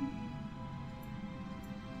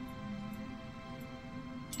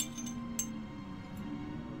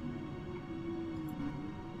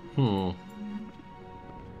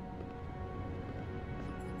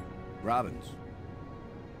 Robbins,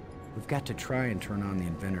 we've got to try and turn on the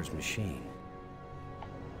inventor's machine.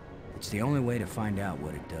 It's the only way to find out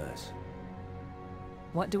what it does.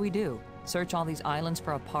 What do we do? Search all these islands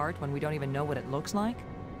for a part when we don't even know what it looks like?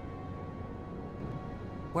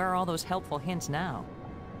 Where are all those helpful hints now?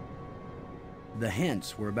 The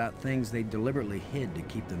hints were about things they deliberately hid to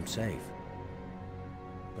keep them safe.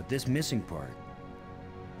 But this missing part,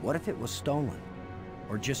 what if it was stolen?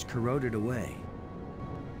 Or just corroded away?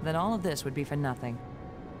 Then all of this would be for nothing.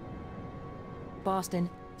 Boston,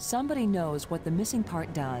 somebody knows what the missing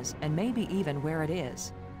part does, and maybe even where it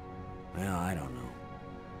is. Well, I don't know.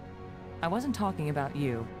 I wasn't talking about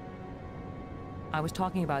you. I was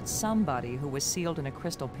talking about somebody who was sealed in a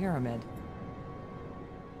crystal pyramid.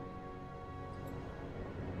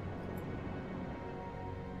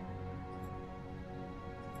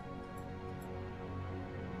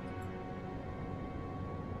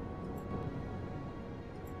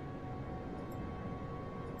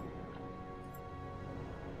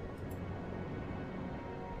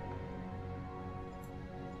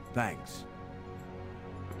 Thanks.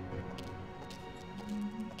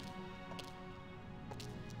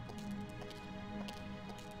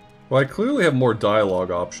 Well, I clearly have more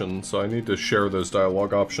dialogue options, so I need to share those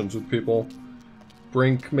dialogue options with people.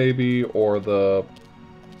 Brink, maybe, or the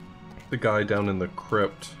guy down in the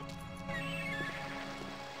crypt.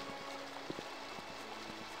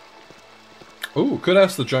 Ooh, could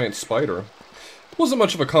ask the giant spider. Wasn't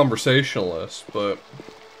much of a conversationalist, but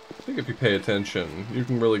I think if you pay attention, you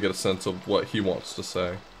can really get a sense of what he wants to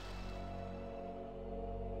say.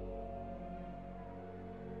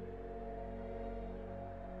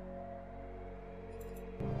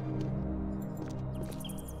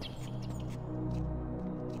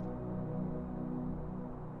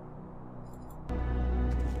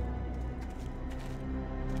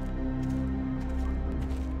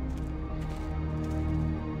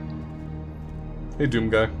 Hey,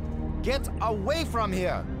 Doom Guy. Get away from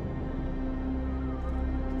here!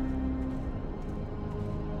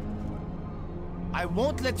 I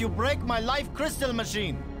won't let you break my life crystal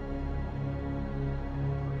machine!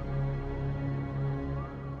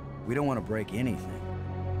 We don't want to break anything.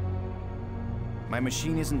 My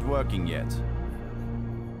machine isn't working yet.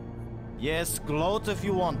 Yes, gloat if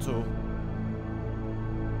you want to.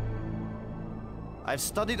 I've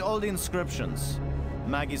studied all the inscriptions.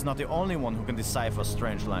 Maggie's not the only one who can decipher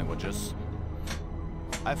strange languages.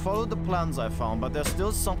 I followed the plans I found, but there's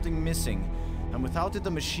still something missing, and without it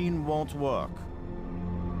the machine won't work.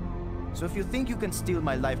 So if you think you can steal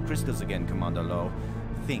my life crystals again, Commander Lowe,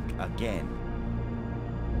 think again.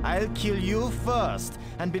 I'll kill you first,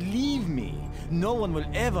 and believe me, no one will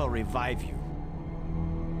ever revive you.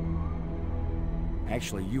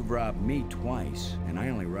 Actually, you've robbed me twice, and I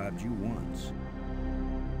only robbed you once.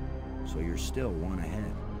 So you're still one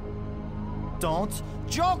ahead. Don't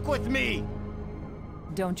joke with me!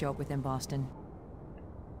 Don't joke with him, Boston.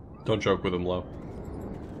 Don't joke with him, Low.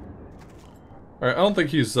 Alright, I don't think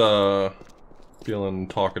he's, feeling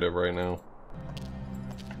talkative right now.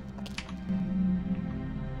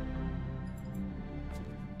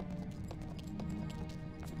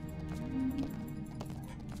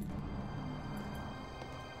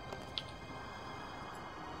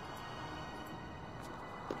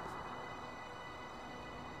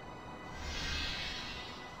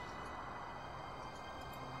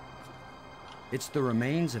 It's the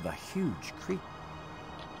remains of a huge creature.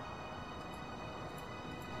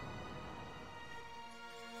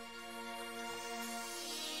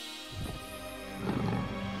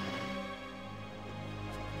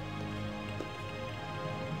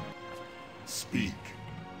 Speak.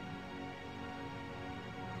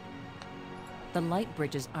 The light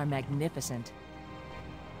bridges are magnificent.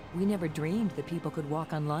 We never dreamed that people could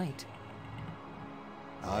walk on light.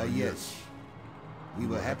 Ah, yes. We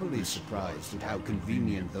were happily surprised at how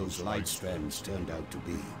convenient those light strands turned out to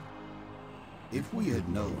be. If we had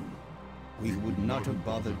known, we would not have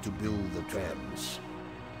bothered to build the trams.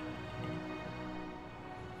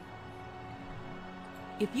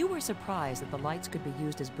 If you were surprised that the lights could be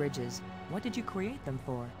used as bridges, what did you create them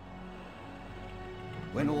for?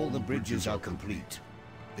 When all the bridges are complete,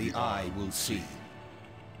 the eye will see.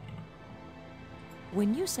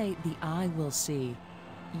 When you say the eye will see,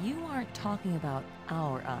 you aren't talking about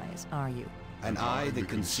our eyes, are you? An eye that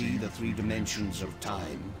can see the 3 dimensions of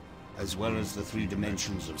time, as well as the 3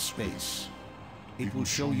 dimensions of space. It will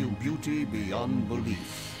show you beauty beyond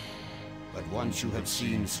belief. But once you have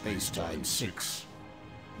seen Space-Time 6,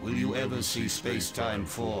 will you ever see Space-Time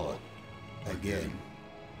 4 again?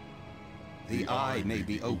 The eye may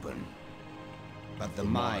be open, but the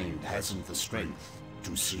mind hasn't the strength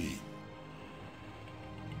to see.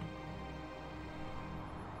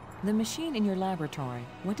 The machine in your laboratory,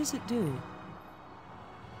 what does it do?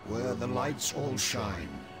 Where the lights all shine,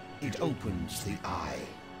 it opens the eye.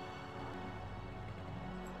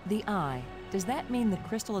 The eye, does that mean the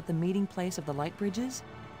crystal at the meeting place of the light bridges?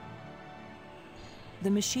 The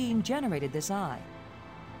machine generated this eye.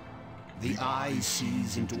 The eye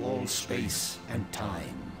sees into all space and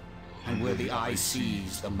time, and where the eye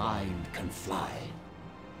sees, the mind can fly.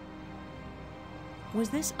 Was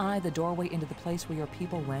this eye the doorway into the place where your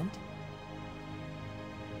people went?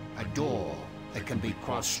 A door that can be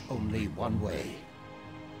crossed only one way.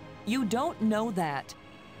 You don't know that.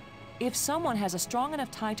 If someone has a strong enough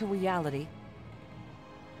tie to reality...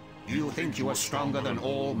 You think you are stronger than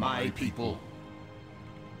all my people?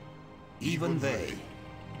 Even they,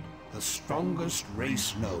 the strongest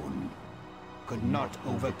race known, could not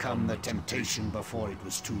overcome the temptation before it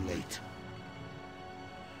was too late.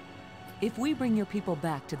 If we bring your people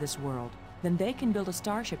back to this world, then they can build a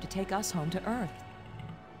starship to take us home to Earth.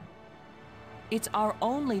 It's our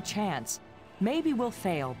only chance. Maybe we'll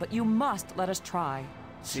fail, but you must let us try.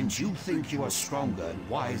 Since you think you are stronger and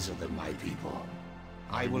wiser than my people,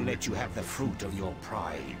 I will let you have the fruit of your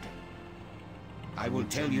pride. I will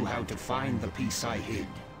tell you how to find the piece I hid,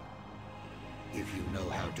 if you know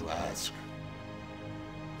how to ask.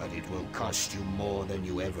 But it will cost you more than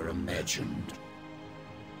you ever imagined.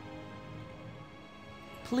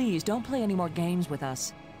 Please, don't play any more games with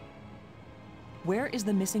us. Where is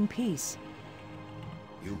the missing piece?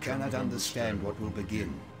 You cannot understand what will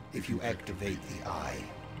begin if you activate the eye.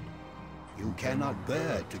 You cannot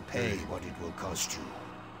bear to pay what it will cost you.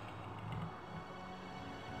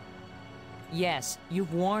 Yes,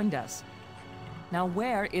 you've warned us. Now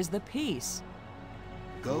where is the piece?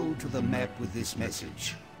 Go to the map with this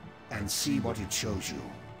message and see what it shows you.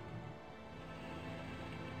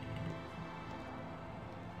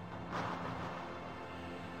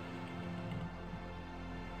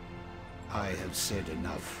 I have said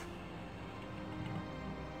enough.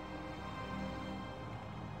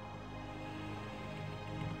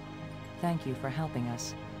 Thank you for helping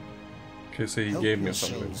us. Okay, so he Help gave me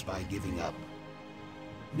yourselves something. by giving up.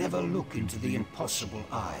 Never look into the impossible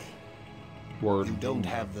eye. Word. You don't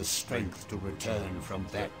have the strength to return from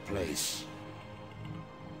that place.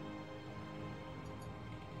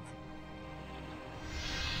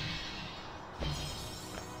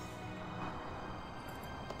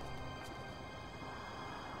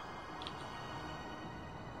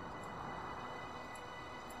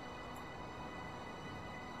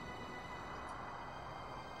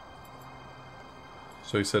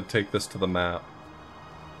 So he said take this to the map.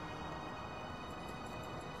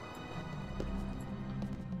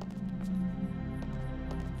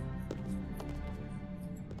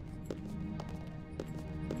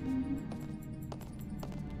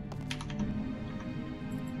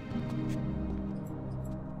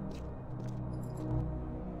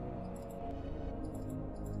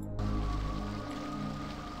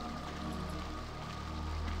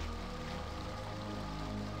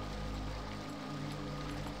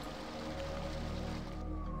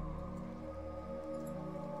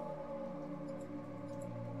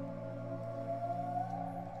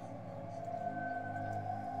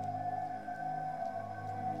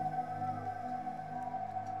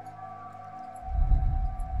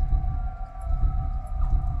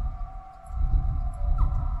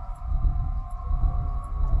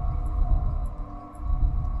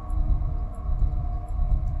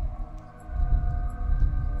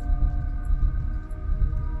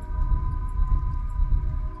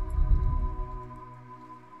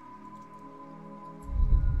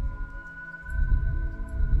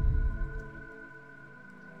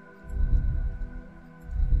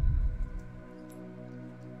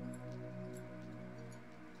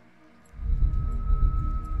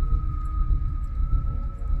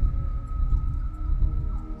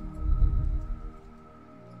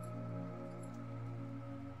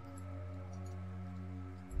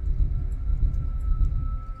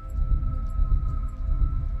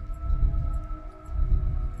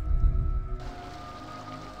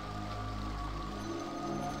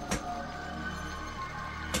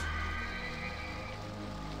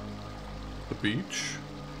 Beach.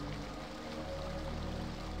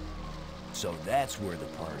 So that's where the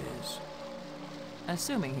part is.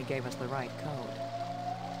 Assuming he gave us the right code.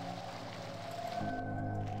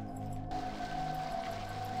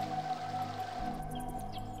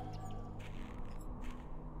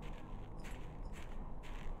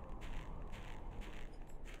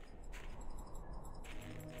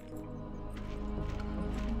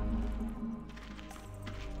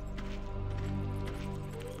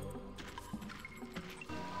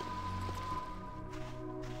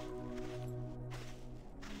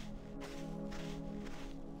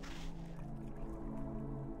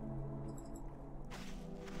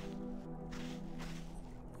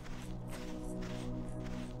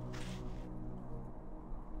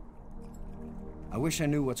 wish I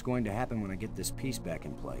knew what's going to happen when I get this piece back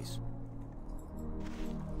in place.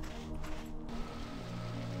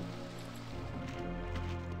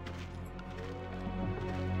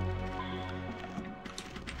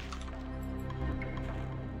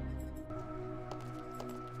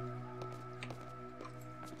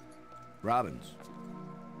 Robbins.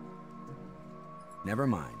 Never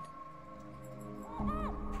mind.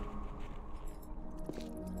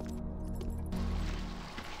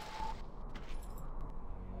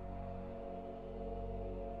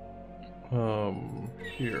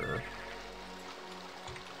 Here.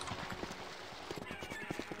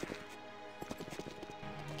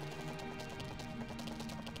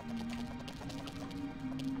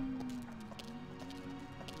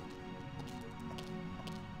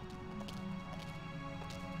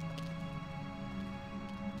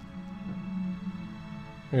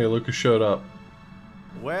 Hey, look who showed up.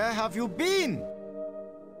 Where have you been?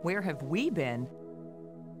 Where have we been?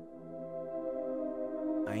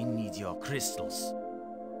 I need your crystals.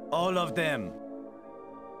 All of them.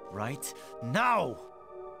 Right now!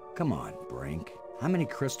 Come on, Brink. How many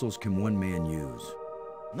crystals can one man use?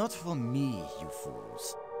 Not for me, you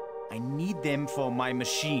fools. I need them for my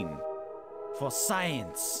machine. For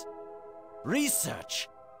science. Research.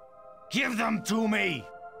 Give them to me!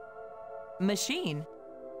 Machine?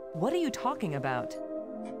 What are you talking about?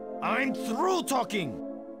 I'm through talking!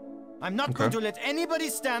 I'm not going to let anybody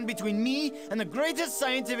stand between me and the greatest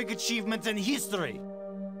scientific achievement in history!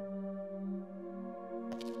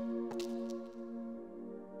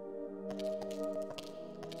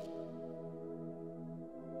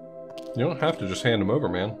 You don't have to just hand them over,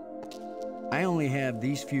 man. I only have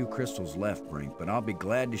these few crystals left, Brink, but I'll be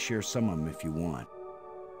glad to share some of them if you want.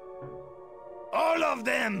 All of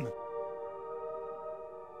them!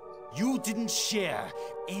 You didn't share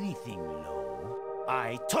anything, Lo.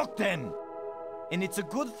 I took them! And it's a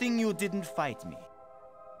good thing you didn't fight me.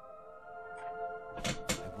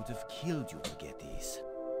 I would have killed you to get these.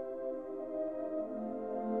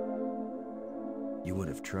 You would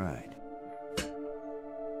have tried.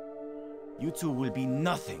 You two will be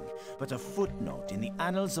nothing but a footnote in the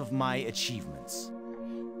annals of my achievements.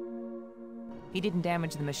 He didn't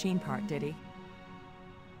damage the machine part, did he?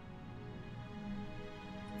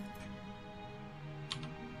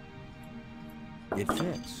 It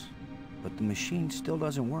fits, but the machine still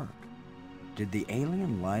doesn't work. Did the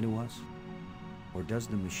alien lie to us? Or does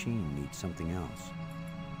the machine need something else?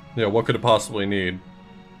 Yeah, what could it possibly need?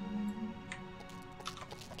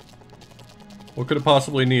 What could it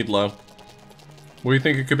possibly need, Lo? What do you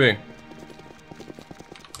think it could be?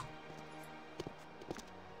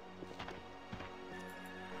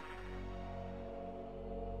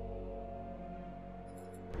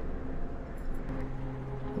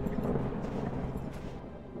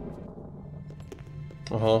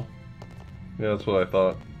 Uh-huh. Yeah, that's what I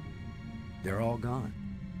thought. They're all gone.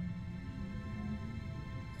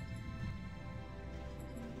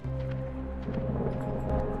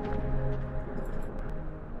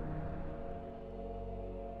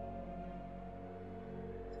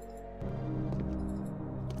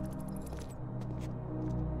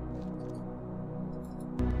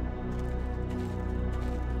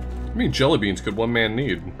 How many jelly beans could one man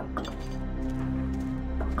need?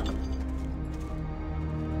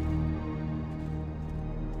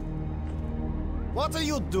 What are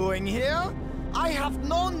you doing here? I have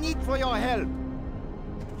no need for your help.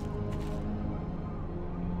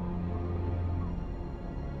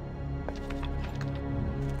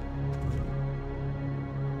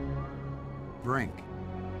 Brink.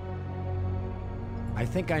 I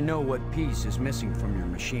think I know what piece is missing from your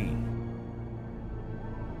machine.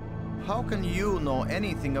 How can you know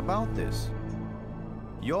anything about this?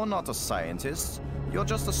 You're not a scientist. You're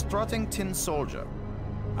just a strutting tin soldier.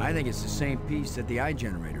 I think it's the same piece that the eye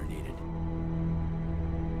generator needed.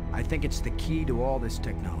 I think it's the key to all this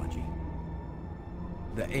technology.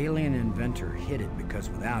 The alien inventor hid it because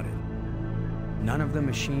without it, none of the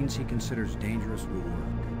machines he considers dangerous will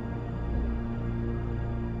work.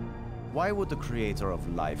 Why would the creator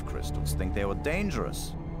of life crystals think they were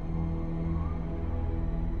dangerous?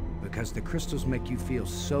 Because the crystals make you feel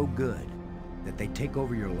so good that they take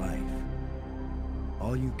over your life.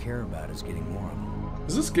 All you care about is getting more of them.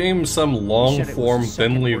 Is this game some long-form,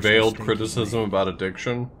 thinly veiled criticism about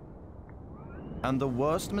addiction? And the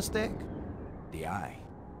worst mistake? The eye.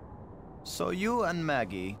 So you and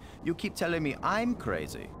Maggie, you keep telling me I'm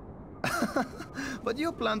crazy. But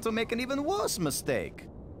you plan to make an even worse mistake.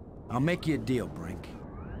 I'll make you a deal, Brink.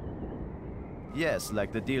 Yes,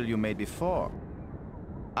 like the deal you made before.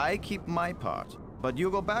 I keep my part, but you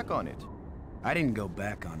go back on it. I didn't go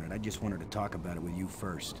back on it. I just wanted to talk about it with you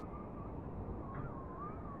first.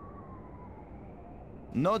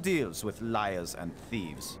 No deals with liars and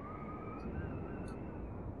thieves.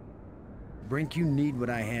 Brink, you need what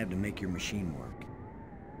I have to make your machine work.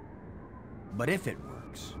 But if it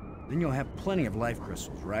works, then you'll have plenty of life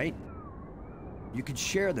crystals, right? You could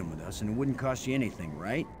share them with us and it wouldn't cost you anything,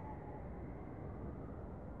 right?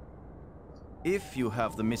 If you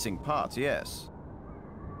have the missing part, yes.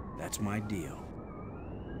 That's my deal.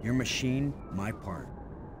 Your machine, my part.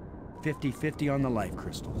 50-50 on the life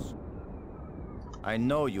crystals. I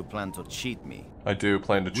know you plan to cheat me. I do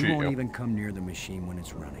plan to cheat We won't you. even come near the machine when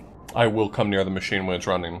it's running. I will come near the machine when it's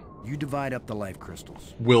running. You divide up the life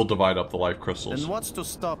crystals. Will divide up the life crystals. Then what's to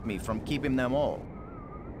stop me from keeping them all?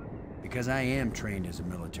 Because I am trained as a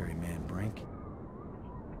military man, Brink.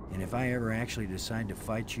 And if I ever actually decide to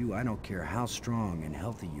fight you, I don't care how strong and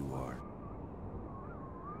healthy you are.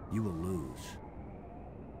 You will lose.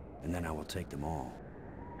 And then I will take them all.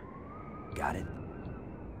 Got it?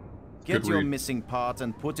 Get Good your read. missing part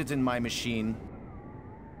and put it in my machine.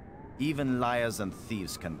 Even liars and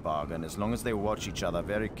thieves can bargain as long as they watch each other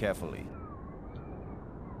very carefully.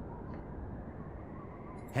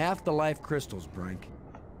 Half the life crystals, Brink.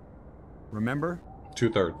 Remember?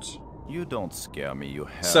 2/3. You don't scare me, you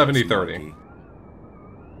hairless 70-30. monkey.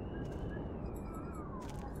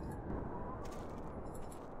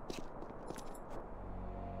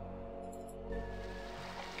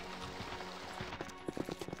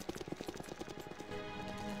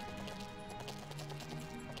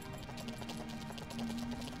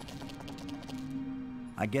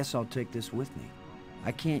 I guess I'll take this with me.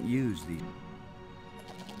 I can't use these.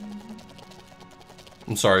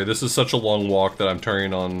 I'm sorry, this is such a long walk that I'm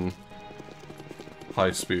turning on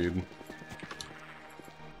high speed.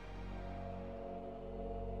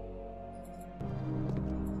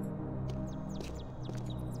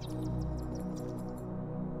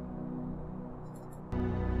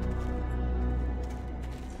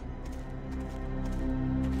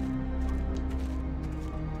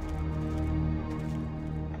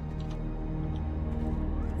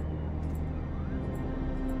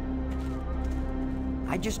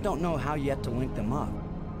 I just don't know how yet to link them up.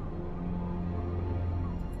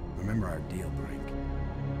 Remember our deal, Brink.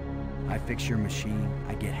 I fix your machine,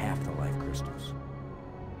 I get half the life crystals.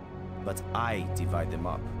 But I divide them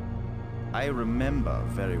up. I remember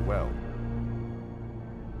very well.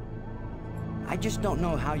 I just don't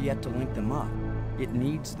know how yet to link them up. It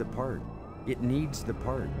needs the part. It needs the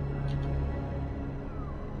part.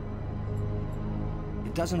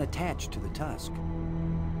 It doesn't attach to the tusk.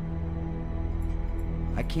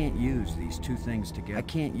 I can't use these two things together. I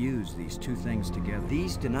can't use these two things together.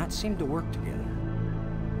 These do not seem to work together.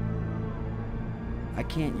 I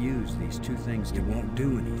can't use these two things. It won't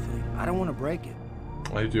do anything. I don't want to break it.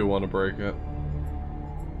 I do want to break it.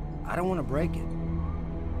 I don't want to break it.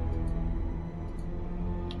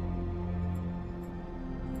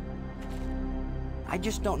 I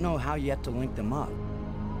just don't know how yet to link them up.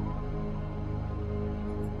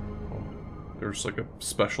 There's like a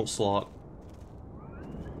special slot.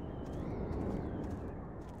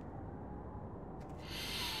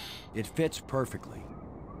 It fits perfectly.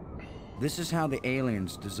 This is how the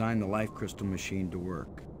aliens designed the life crystal machine to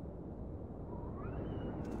work.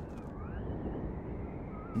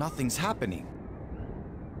 Nothing's happening.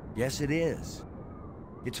 Yes, it is.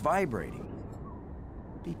 It's vibrating.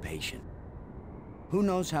 Be patient. Who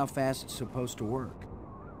knows how fast it's supposed to work?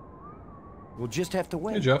 We'll just have to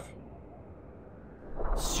wait. Hey, Jeff.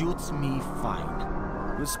 Suits me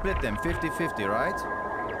fine. We'll split them 50-50, right?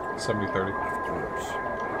 70-30. Of course.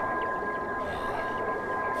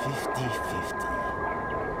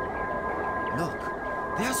 50-50. Look,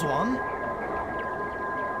 there's one.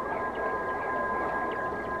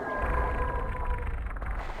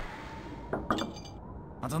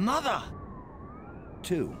 And another.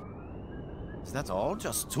 2. Is that all?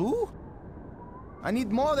 Just 2? I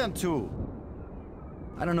need more than 2.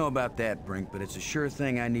 I don't know about that, Brink, but it's a sure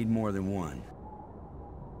thing I need more than 1.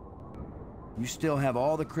 You still have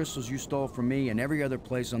all the crystals you stole from me and every other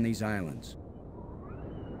place on these islands.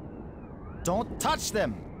 Don't touch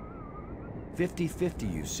them!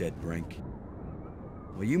 50-50, you said, Brink.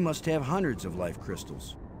 Well, you must have hundreds of life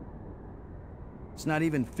crystals. It's not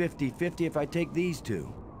even 50-50 if I take these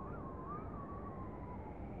 2.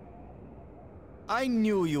 I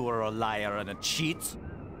knew you were a liar and a cheat.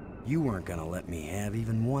 You weren't gonna let me have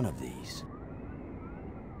even one of these.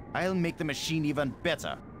 I'll make the machine even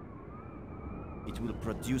better. It will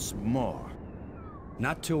produce more.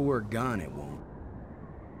 Not till we're gone, it won't.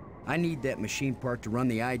 I need that machine part to run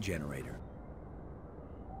the eye generator.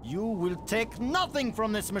 You will take nothing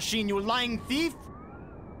from this machine, you lying thief!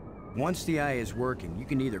 Once the eye is working, you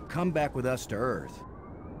can either come back with us to Earth,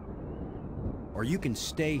 or you can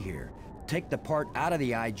stay here, take the part out of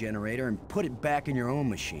the eye generator and put it back in your own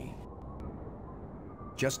machine.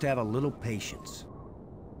 Just have a little patience.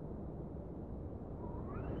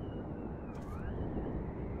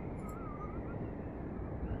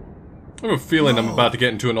 I have a feeling I'm about to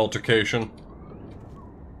get into an altercation.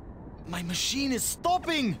 My machine is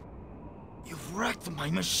stopping! You've wrecked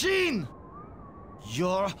my machine!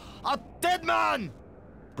 You're a dead man!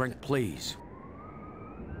 Brink, please.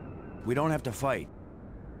 We don't have to fight.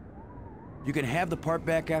 You can have the part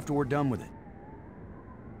back after we're done with it.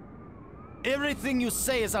 Everything you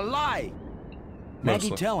say is a lie! Maggie,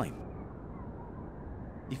 Mostly. tell him.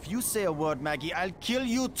 If you say a word, Maggie, I'll kill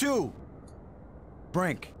you too!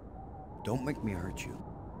 Brink, don't make me hurt you.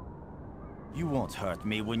 You won't hurt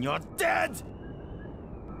me when you're dead!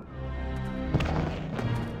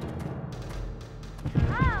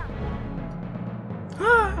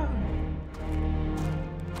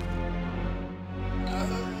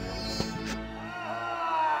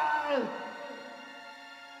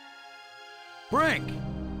 Brink!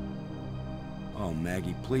 Oh,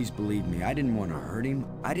 Maggie, please believe me. I didn't want to hurt him.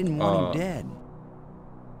 I didn't want him dead.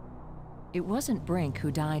 It wasn't Brink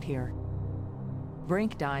who died here.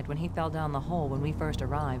 Brink died when he fell down the hole when we first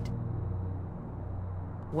arrived.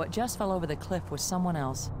 What just fell over the cliff was someone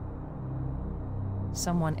else.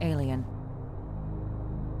 Someone alien.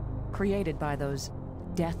 Created by those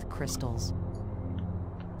death crystals.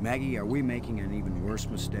 Maggie, are we making an even worse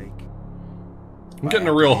mistake? I'm getting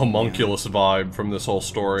a real homunculus vibe from this whole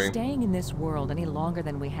story. Staying in this world any longer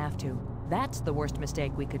than we have to, that's the worst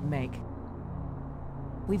mistake we could make.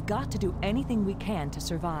 We've got to do anything we can to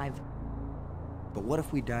survive. But what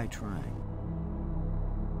if we die trying?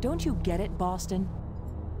 Don't you get it, Boston?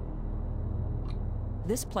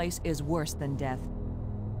 This place is worse than death.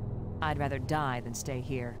 I'd rather die than stay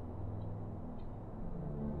here.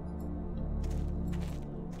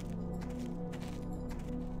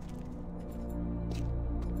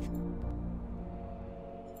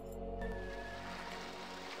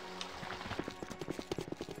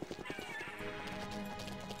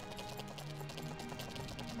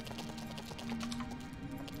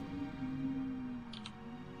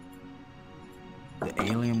 The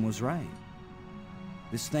alien was right.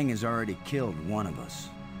 This thing has already killed one of us.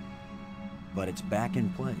 But it's back in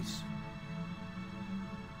place.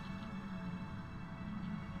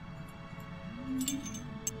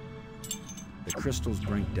 The crystals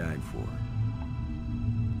Brink died for.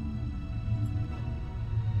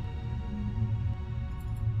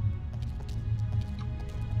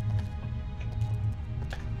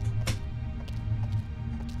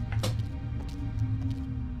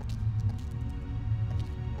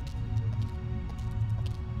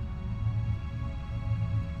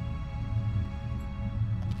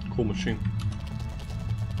 Cool machine.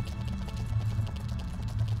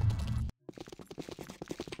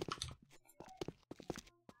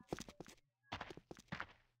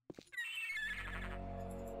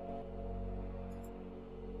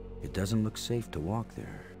 It doesn't look safe to walk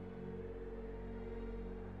there.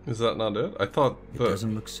 Is that not it? I thought It that...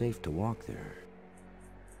 doesn't look safe to walk there.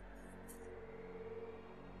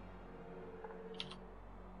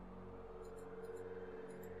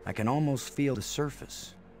 I can almost feel the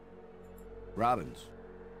surface. Robbins.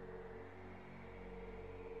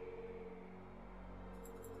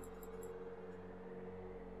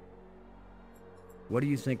 What do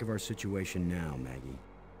you think of our situation now, Maggie?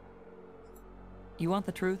 You want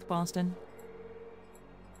the truth, Boston?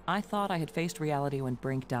 I thought I had faced reality when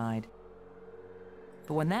Brink died.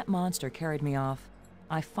 But when that monster carried me off,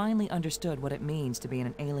 I finally understood what it means to be in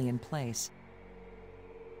an alien place.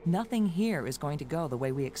 Nothing here is going to go the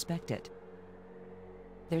way we expect it.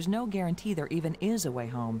 There's no guarantee there even is a way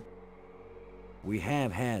home. We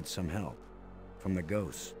have had some help from the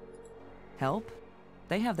ghosts. Help?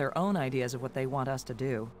 They have their own ideas of what they want us to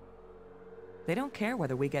do. They don't care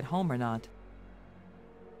whether we get home or not.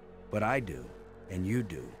 But I do, and you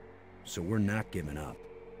do, so we're not giving up.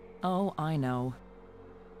 Oh, I know.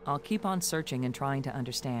 I'll keep on searching and trying to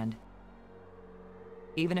understand.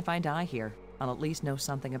 Even if I die here, I'll at least know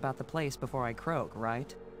something about the place before I croak,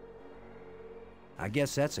 right? I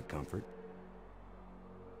guess that's a comfort.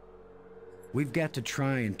 We've got to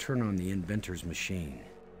try and turn on the inventor's machine.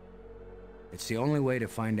 It's the only way to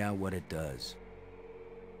find out what it does.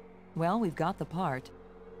 Well, we've got the part.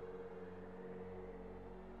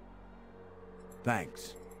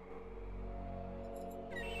 Thanks.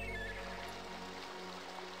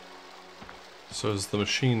 So is the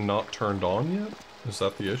machine not turned on yet? Is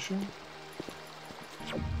that the issue?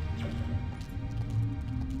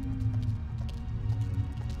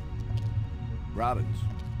 Robbins.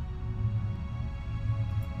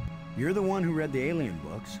 You're the one who read the alien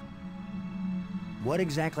books. What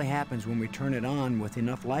exactly happens when we turn it on with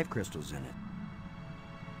enough life crystals in it?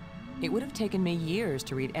 It would have taken me years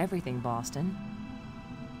to read everything, Boston.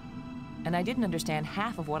 And I didn't understand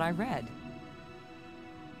half of what I read.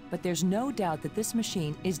 But there's no doubt that this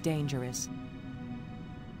machine is dangerous.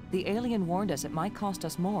 The alien warned us it might cost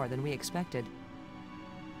us more than we expected.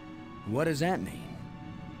 What does that mean?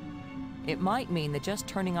 It might mean that just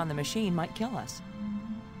turning on the machine might kill us.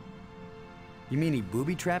 You mean he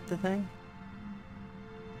booby-trapped the thing?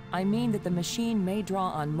 I mean that the machine may draw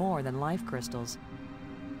on more than life crystals.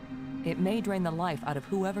 It may drain the life out of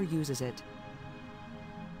whoever uses it.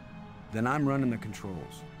 Then I'm running the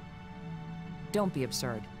controls. Don't be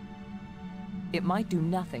absurd. It might do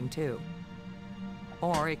nothing, too.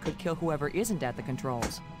 Or it could kill whoever isn't at the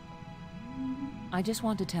controls. I just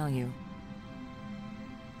want to tell you.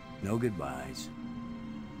 No goodbyes.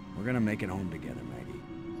 We're gonna make it home together, Maggie.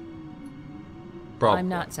 Probably. I'm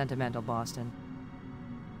not sentimental, Boston.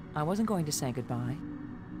 I wasn't going to say goodbye.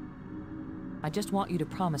 I just want you to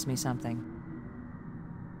promise me something.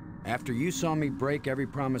 After you saw me break every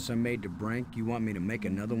promise I made to Brink, you want me to make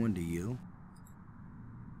another one to you?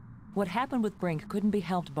 What happened with Brink couldn't be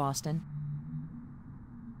helped, Boston.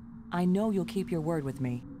 I know you'll keep your word with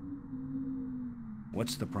me.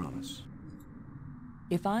 What's the promise?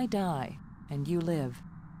 If I die and you live,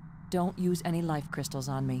 don't use any life crystals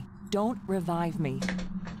on me. Don't revive me.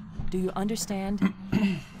 Do you understand?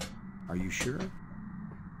 Are you sure?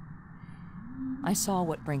 I saw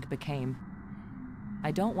what Brink became.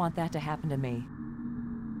 I don't want that to happen to me.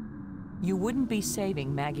 You wouldn't be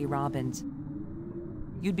saving Maggie Robbins.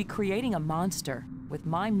 You'd be creating a monster with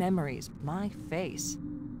my memories, my face.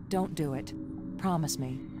 Don't do it. Promise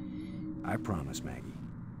me. I promise, Maggie.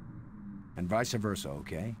 And vice versa,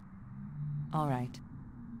 okay? All right.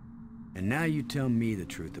 And now you tell me the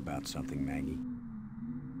truth about something, Maggie.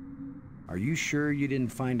 Are you sure you didn't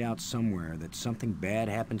find out somewhere that something bad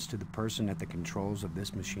happens to the person at the controls of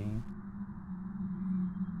this machine?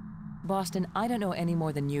 Boston, I don't know any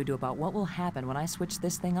more than you do about what will happen when I switch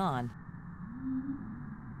this thing on.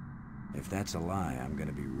 If that's a lie, I'm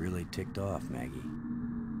gonna be really ticked off, Maggie.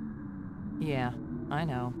 Yeah, I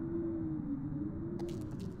know.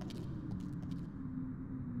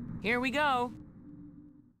 Here we go.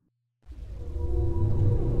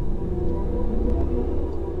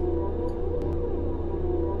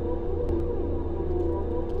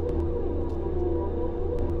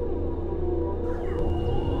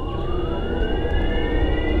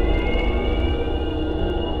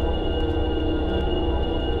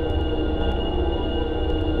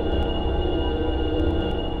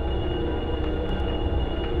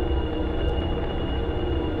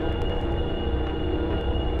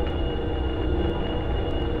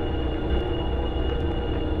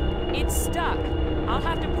 It's stuck. I'll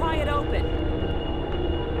have to pry it open.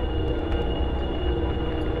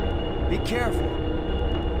 Be careful.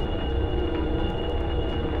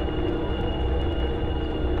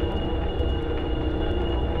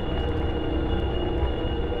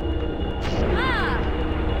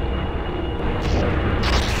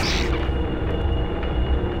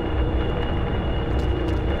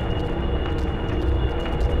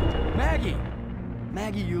 Maggie!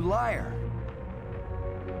 Maggie, you liar!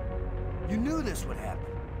 You knew this would happen.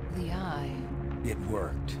 The eye. It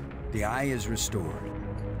worked. The eye is restored.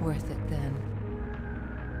 Worth it then.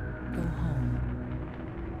 Go home.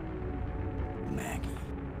 Maggie.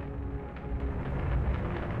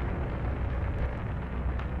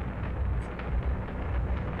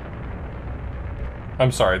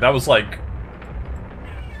 I'm sorry, that was like...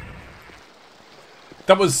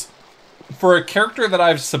 That was... For a character that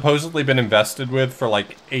I've supposedly been invested with for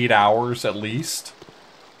like 8 hours at least,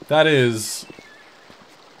 that is...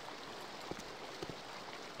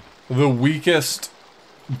 the weakest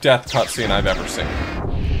death cutscene I've ever seen.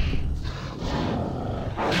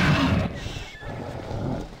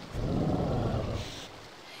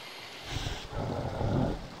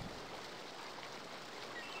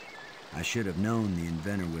 I should have known the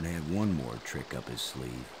inventor would have one more trick up his sleeve.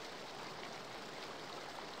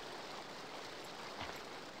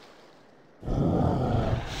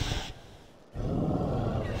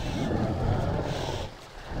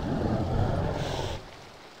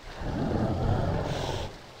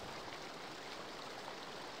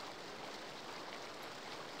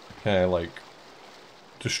 Can I, like,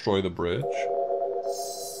 destroy the bridge?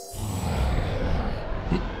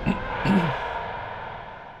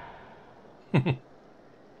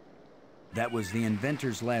 That was the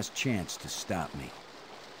inventor's last chance to stop me.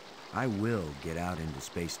 I will get out into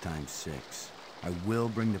Space-Time 6. I will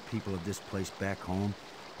bring the people of this place back home,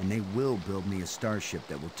 and they will build me a starship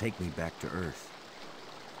that will take me back to Earth.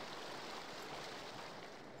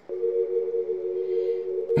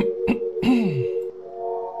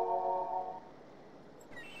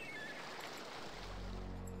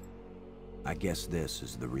 I guess this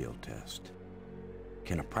is the real test.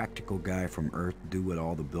 Can a practical guy from Earth do what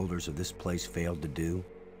all the builders of this place failed to do?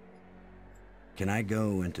 Can I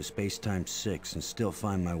go into Space-Time 6 and still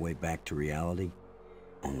find my way back to reality?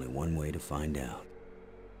 Only one way to find out.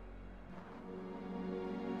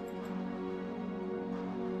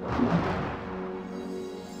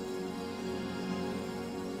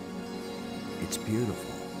 It's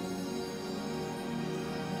beautiful.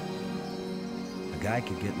 A guy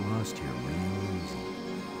could get lost here real easy.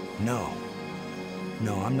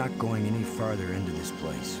 No, I'm not going any farther into this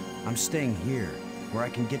place. I'm staying here, where I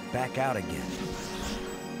can get back out again.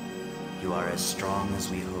 You are as strong as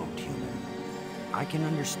we hoped, human. I can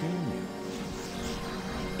understand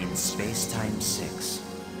you. In Space-Time 6,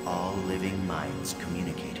 all living minds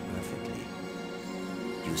communicate perfectly.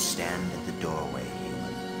 You stand at the doorway,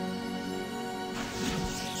 human.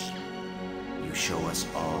 You show us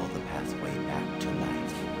all the pathway back to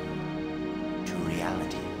life. To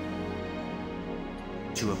reality.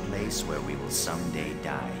 To a place where we will someday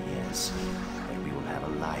die, yes, but we will have a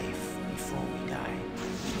life before we die.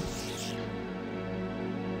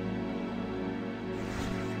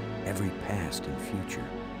 Every past and future.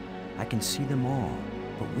 I can see them all,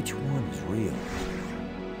 but which one is real?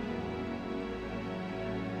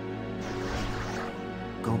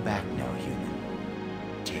 Go back now, human.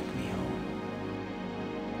 Take me home.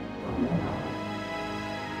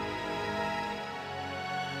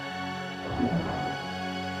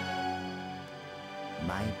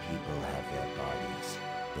 My people have their bodies,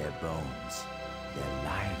 their bones, their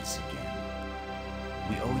lives again.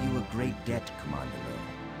 We owe you a great debt, Commander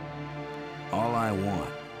Lowe. All I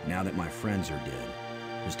want, now that my friends are dead,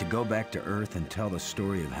 is to go back to Earth and tell the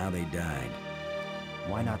story of how they died.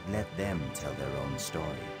 Why not let them tell their own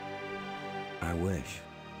story? I wish.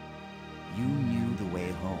 You knew the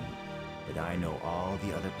way home, but I know all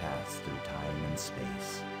the other paths through time and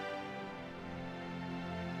space.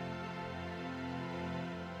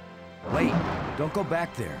 Wait! Don't go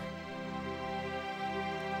back there!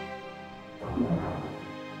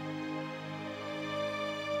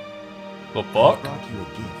 The I fuck? brought you a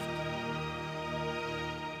gift.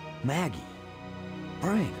 Maggie!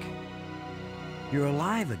 Brink! You're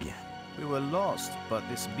alive again. We were lost, but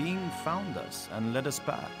this being found us and led us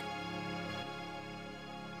back.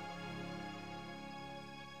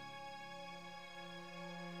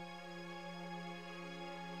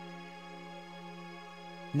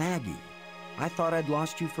 Maggie, I thought I'd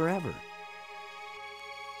lost you forever.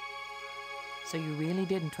 So you really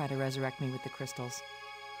didn't try to resurrect me with the crystals?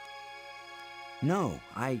 No,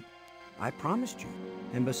 I promised you.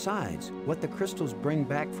 And besides, what the crystals bring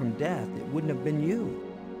back from death, it wouldn't have been you.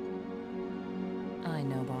 I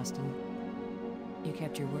know, Boston. You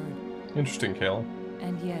kept your word. Interesting, Kayla.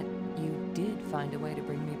 And yet, you did find a way to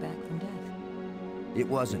bring me back from death. It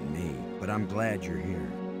wasn't me, but I'm glad you're here.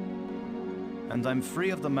 And I'm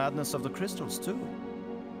free of the madness of the crystals, too.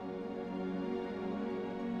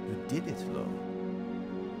 You did it, Lowe.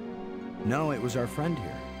 No, it was our friend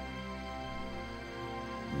here.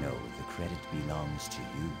 No, the credit belongs to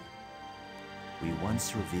you. We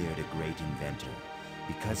once revered a great inventor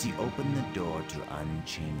because he opened the door to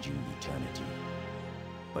unchanging eternity.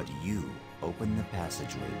 But you opened the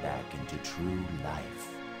passageway back into true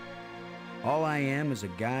life. All I am is a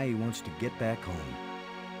guy who wants to get back home.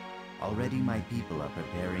 Already my people are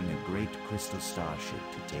preparing a great crystal starship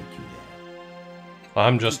to take you there.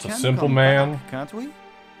 I'm just We a can simple come man. back, can't we?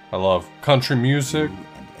 I love country music, You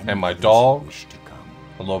and any my others dog. who wish to come.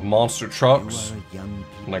 I love monster You trucks, are a young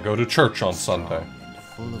people, and I go to church on strong Sunday. and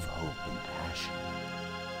full of hope and passion.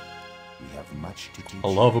 We have much to teach I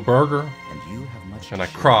love a you, burger, and you have much and to I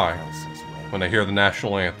share cry with us as well. when I hear the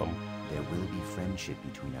national anthem. There will be friendship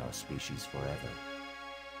between our species forever.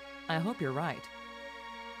 I hope you're right.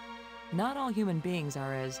 Not all human beings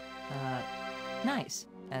are as, nice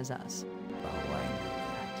as us. Oh, I know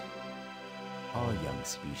that. All young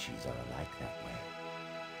species are alike that way.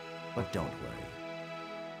 But don't worry.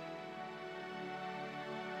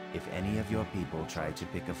 If any of your people try to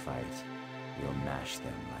pick a fight, we'll mash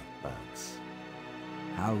them like bugs.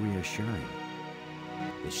 How reassuring.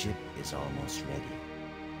 The ship is almost ready.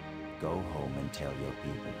 Go home and tell your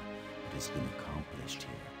people what has been accomplished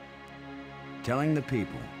here. Telling the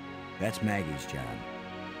people, that's Maggie's job.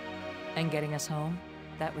 And getting us home,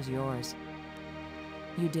 that was yours.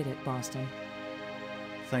 You did it, Boston.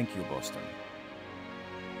 Thank you, Boston.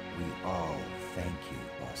 We all thank you,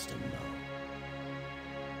 Boston Lowe.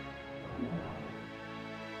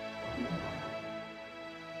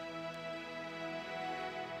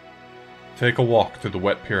 Take a walk through the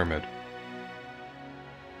wet pyramid.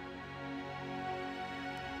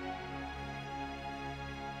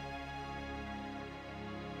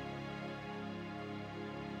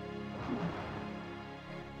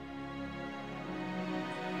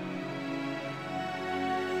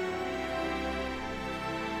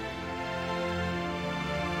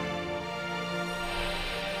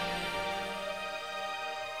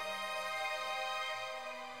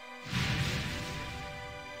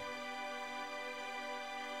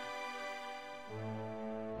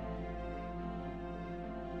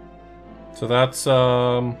 So that's,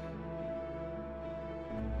 the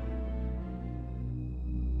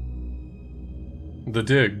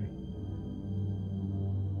dig.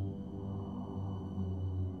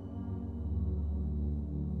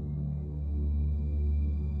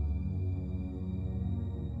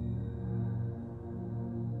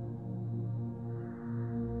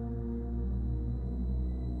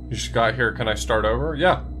 You just got here, can I start over?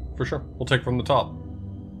 Yeah, for sure. We'll take from the top.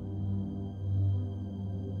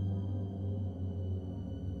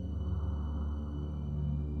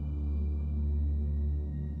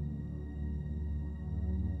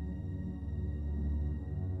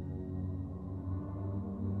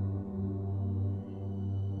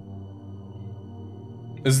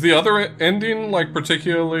 Is the other ending, like,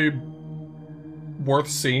 particularly worth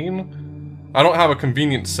seeing? I don't have a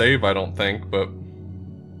convenient save, I don't think, but...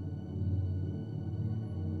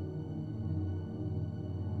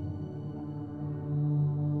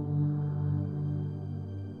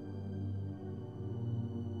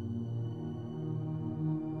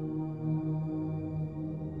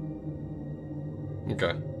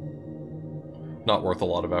 Okay. Not worth a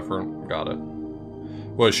lot of effort. Got it.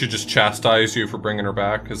 What, she just chastised you for bringing her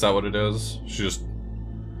back? Is that what it is? She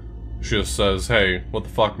just says, hey, what the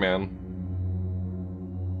fuck, man?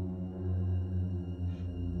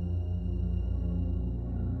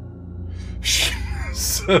 She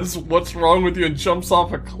says, what's wrong with you, and jumps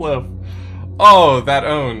off a cliff. Oh, that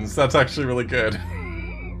owns. That's actually really good.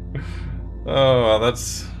 Oh,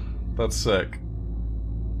 that's sick.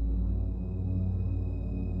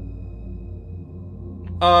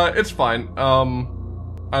 It's fine.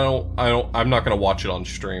 I'm not gonna watch it on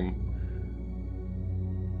stream.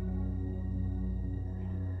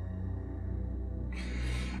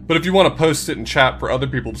 But if you want to post it in chat for other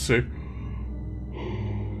people to see,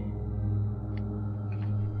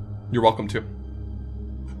 you're welcome to.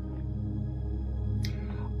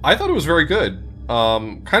 I thought it was very good.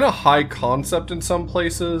 Kind of high concept in some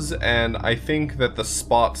places, and I think that the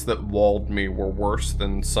spots that walled me were worse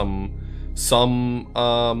than some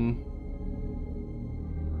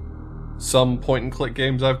point and click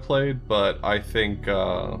games I've played, but I think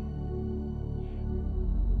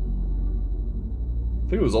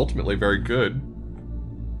it was ultimately very good.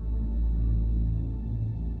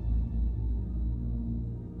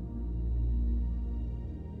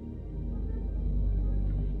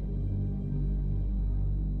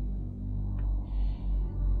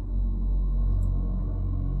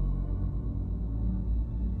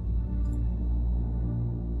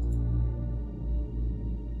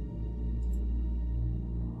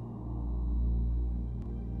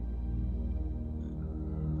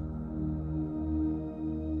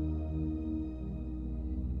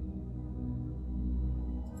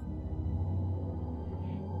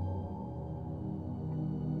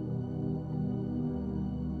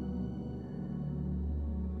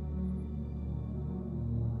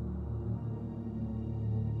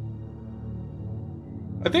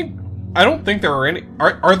 I don't think there are any...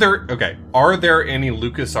 Are there... Okay. Are there any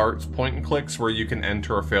LucasArts point and clicks where you can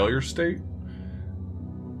enter a failure state?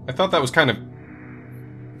 I thought that was kind of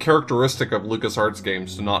characteristic of LucasArts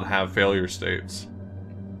games to not have failure states.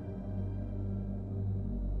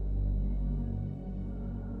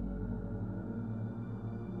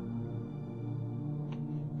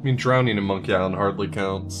 I mean, drowning in Monkey Island hardly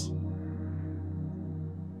counts.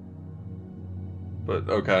 But,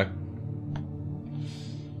 okay.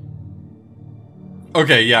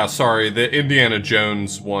 Okay, yeah, sorry, the Indiana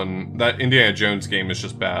Jones one, that Indiana Jones game is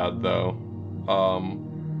just bad, though.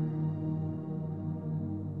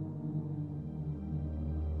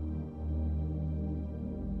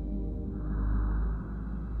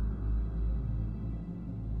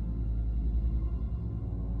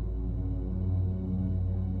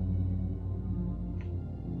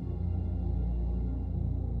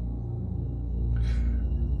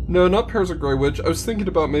 No, not Pairs of Grey Witch. I was thinking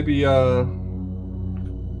about maybe,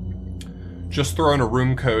 just throwing a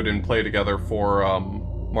room code and play together for,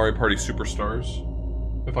 Mario Party Superstars.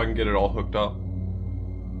 If I can get it all hooked up.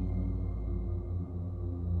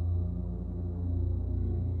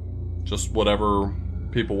 Just whatever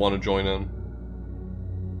people want to join in.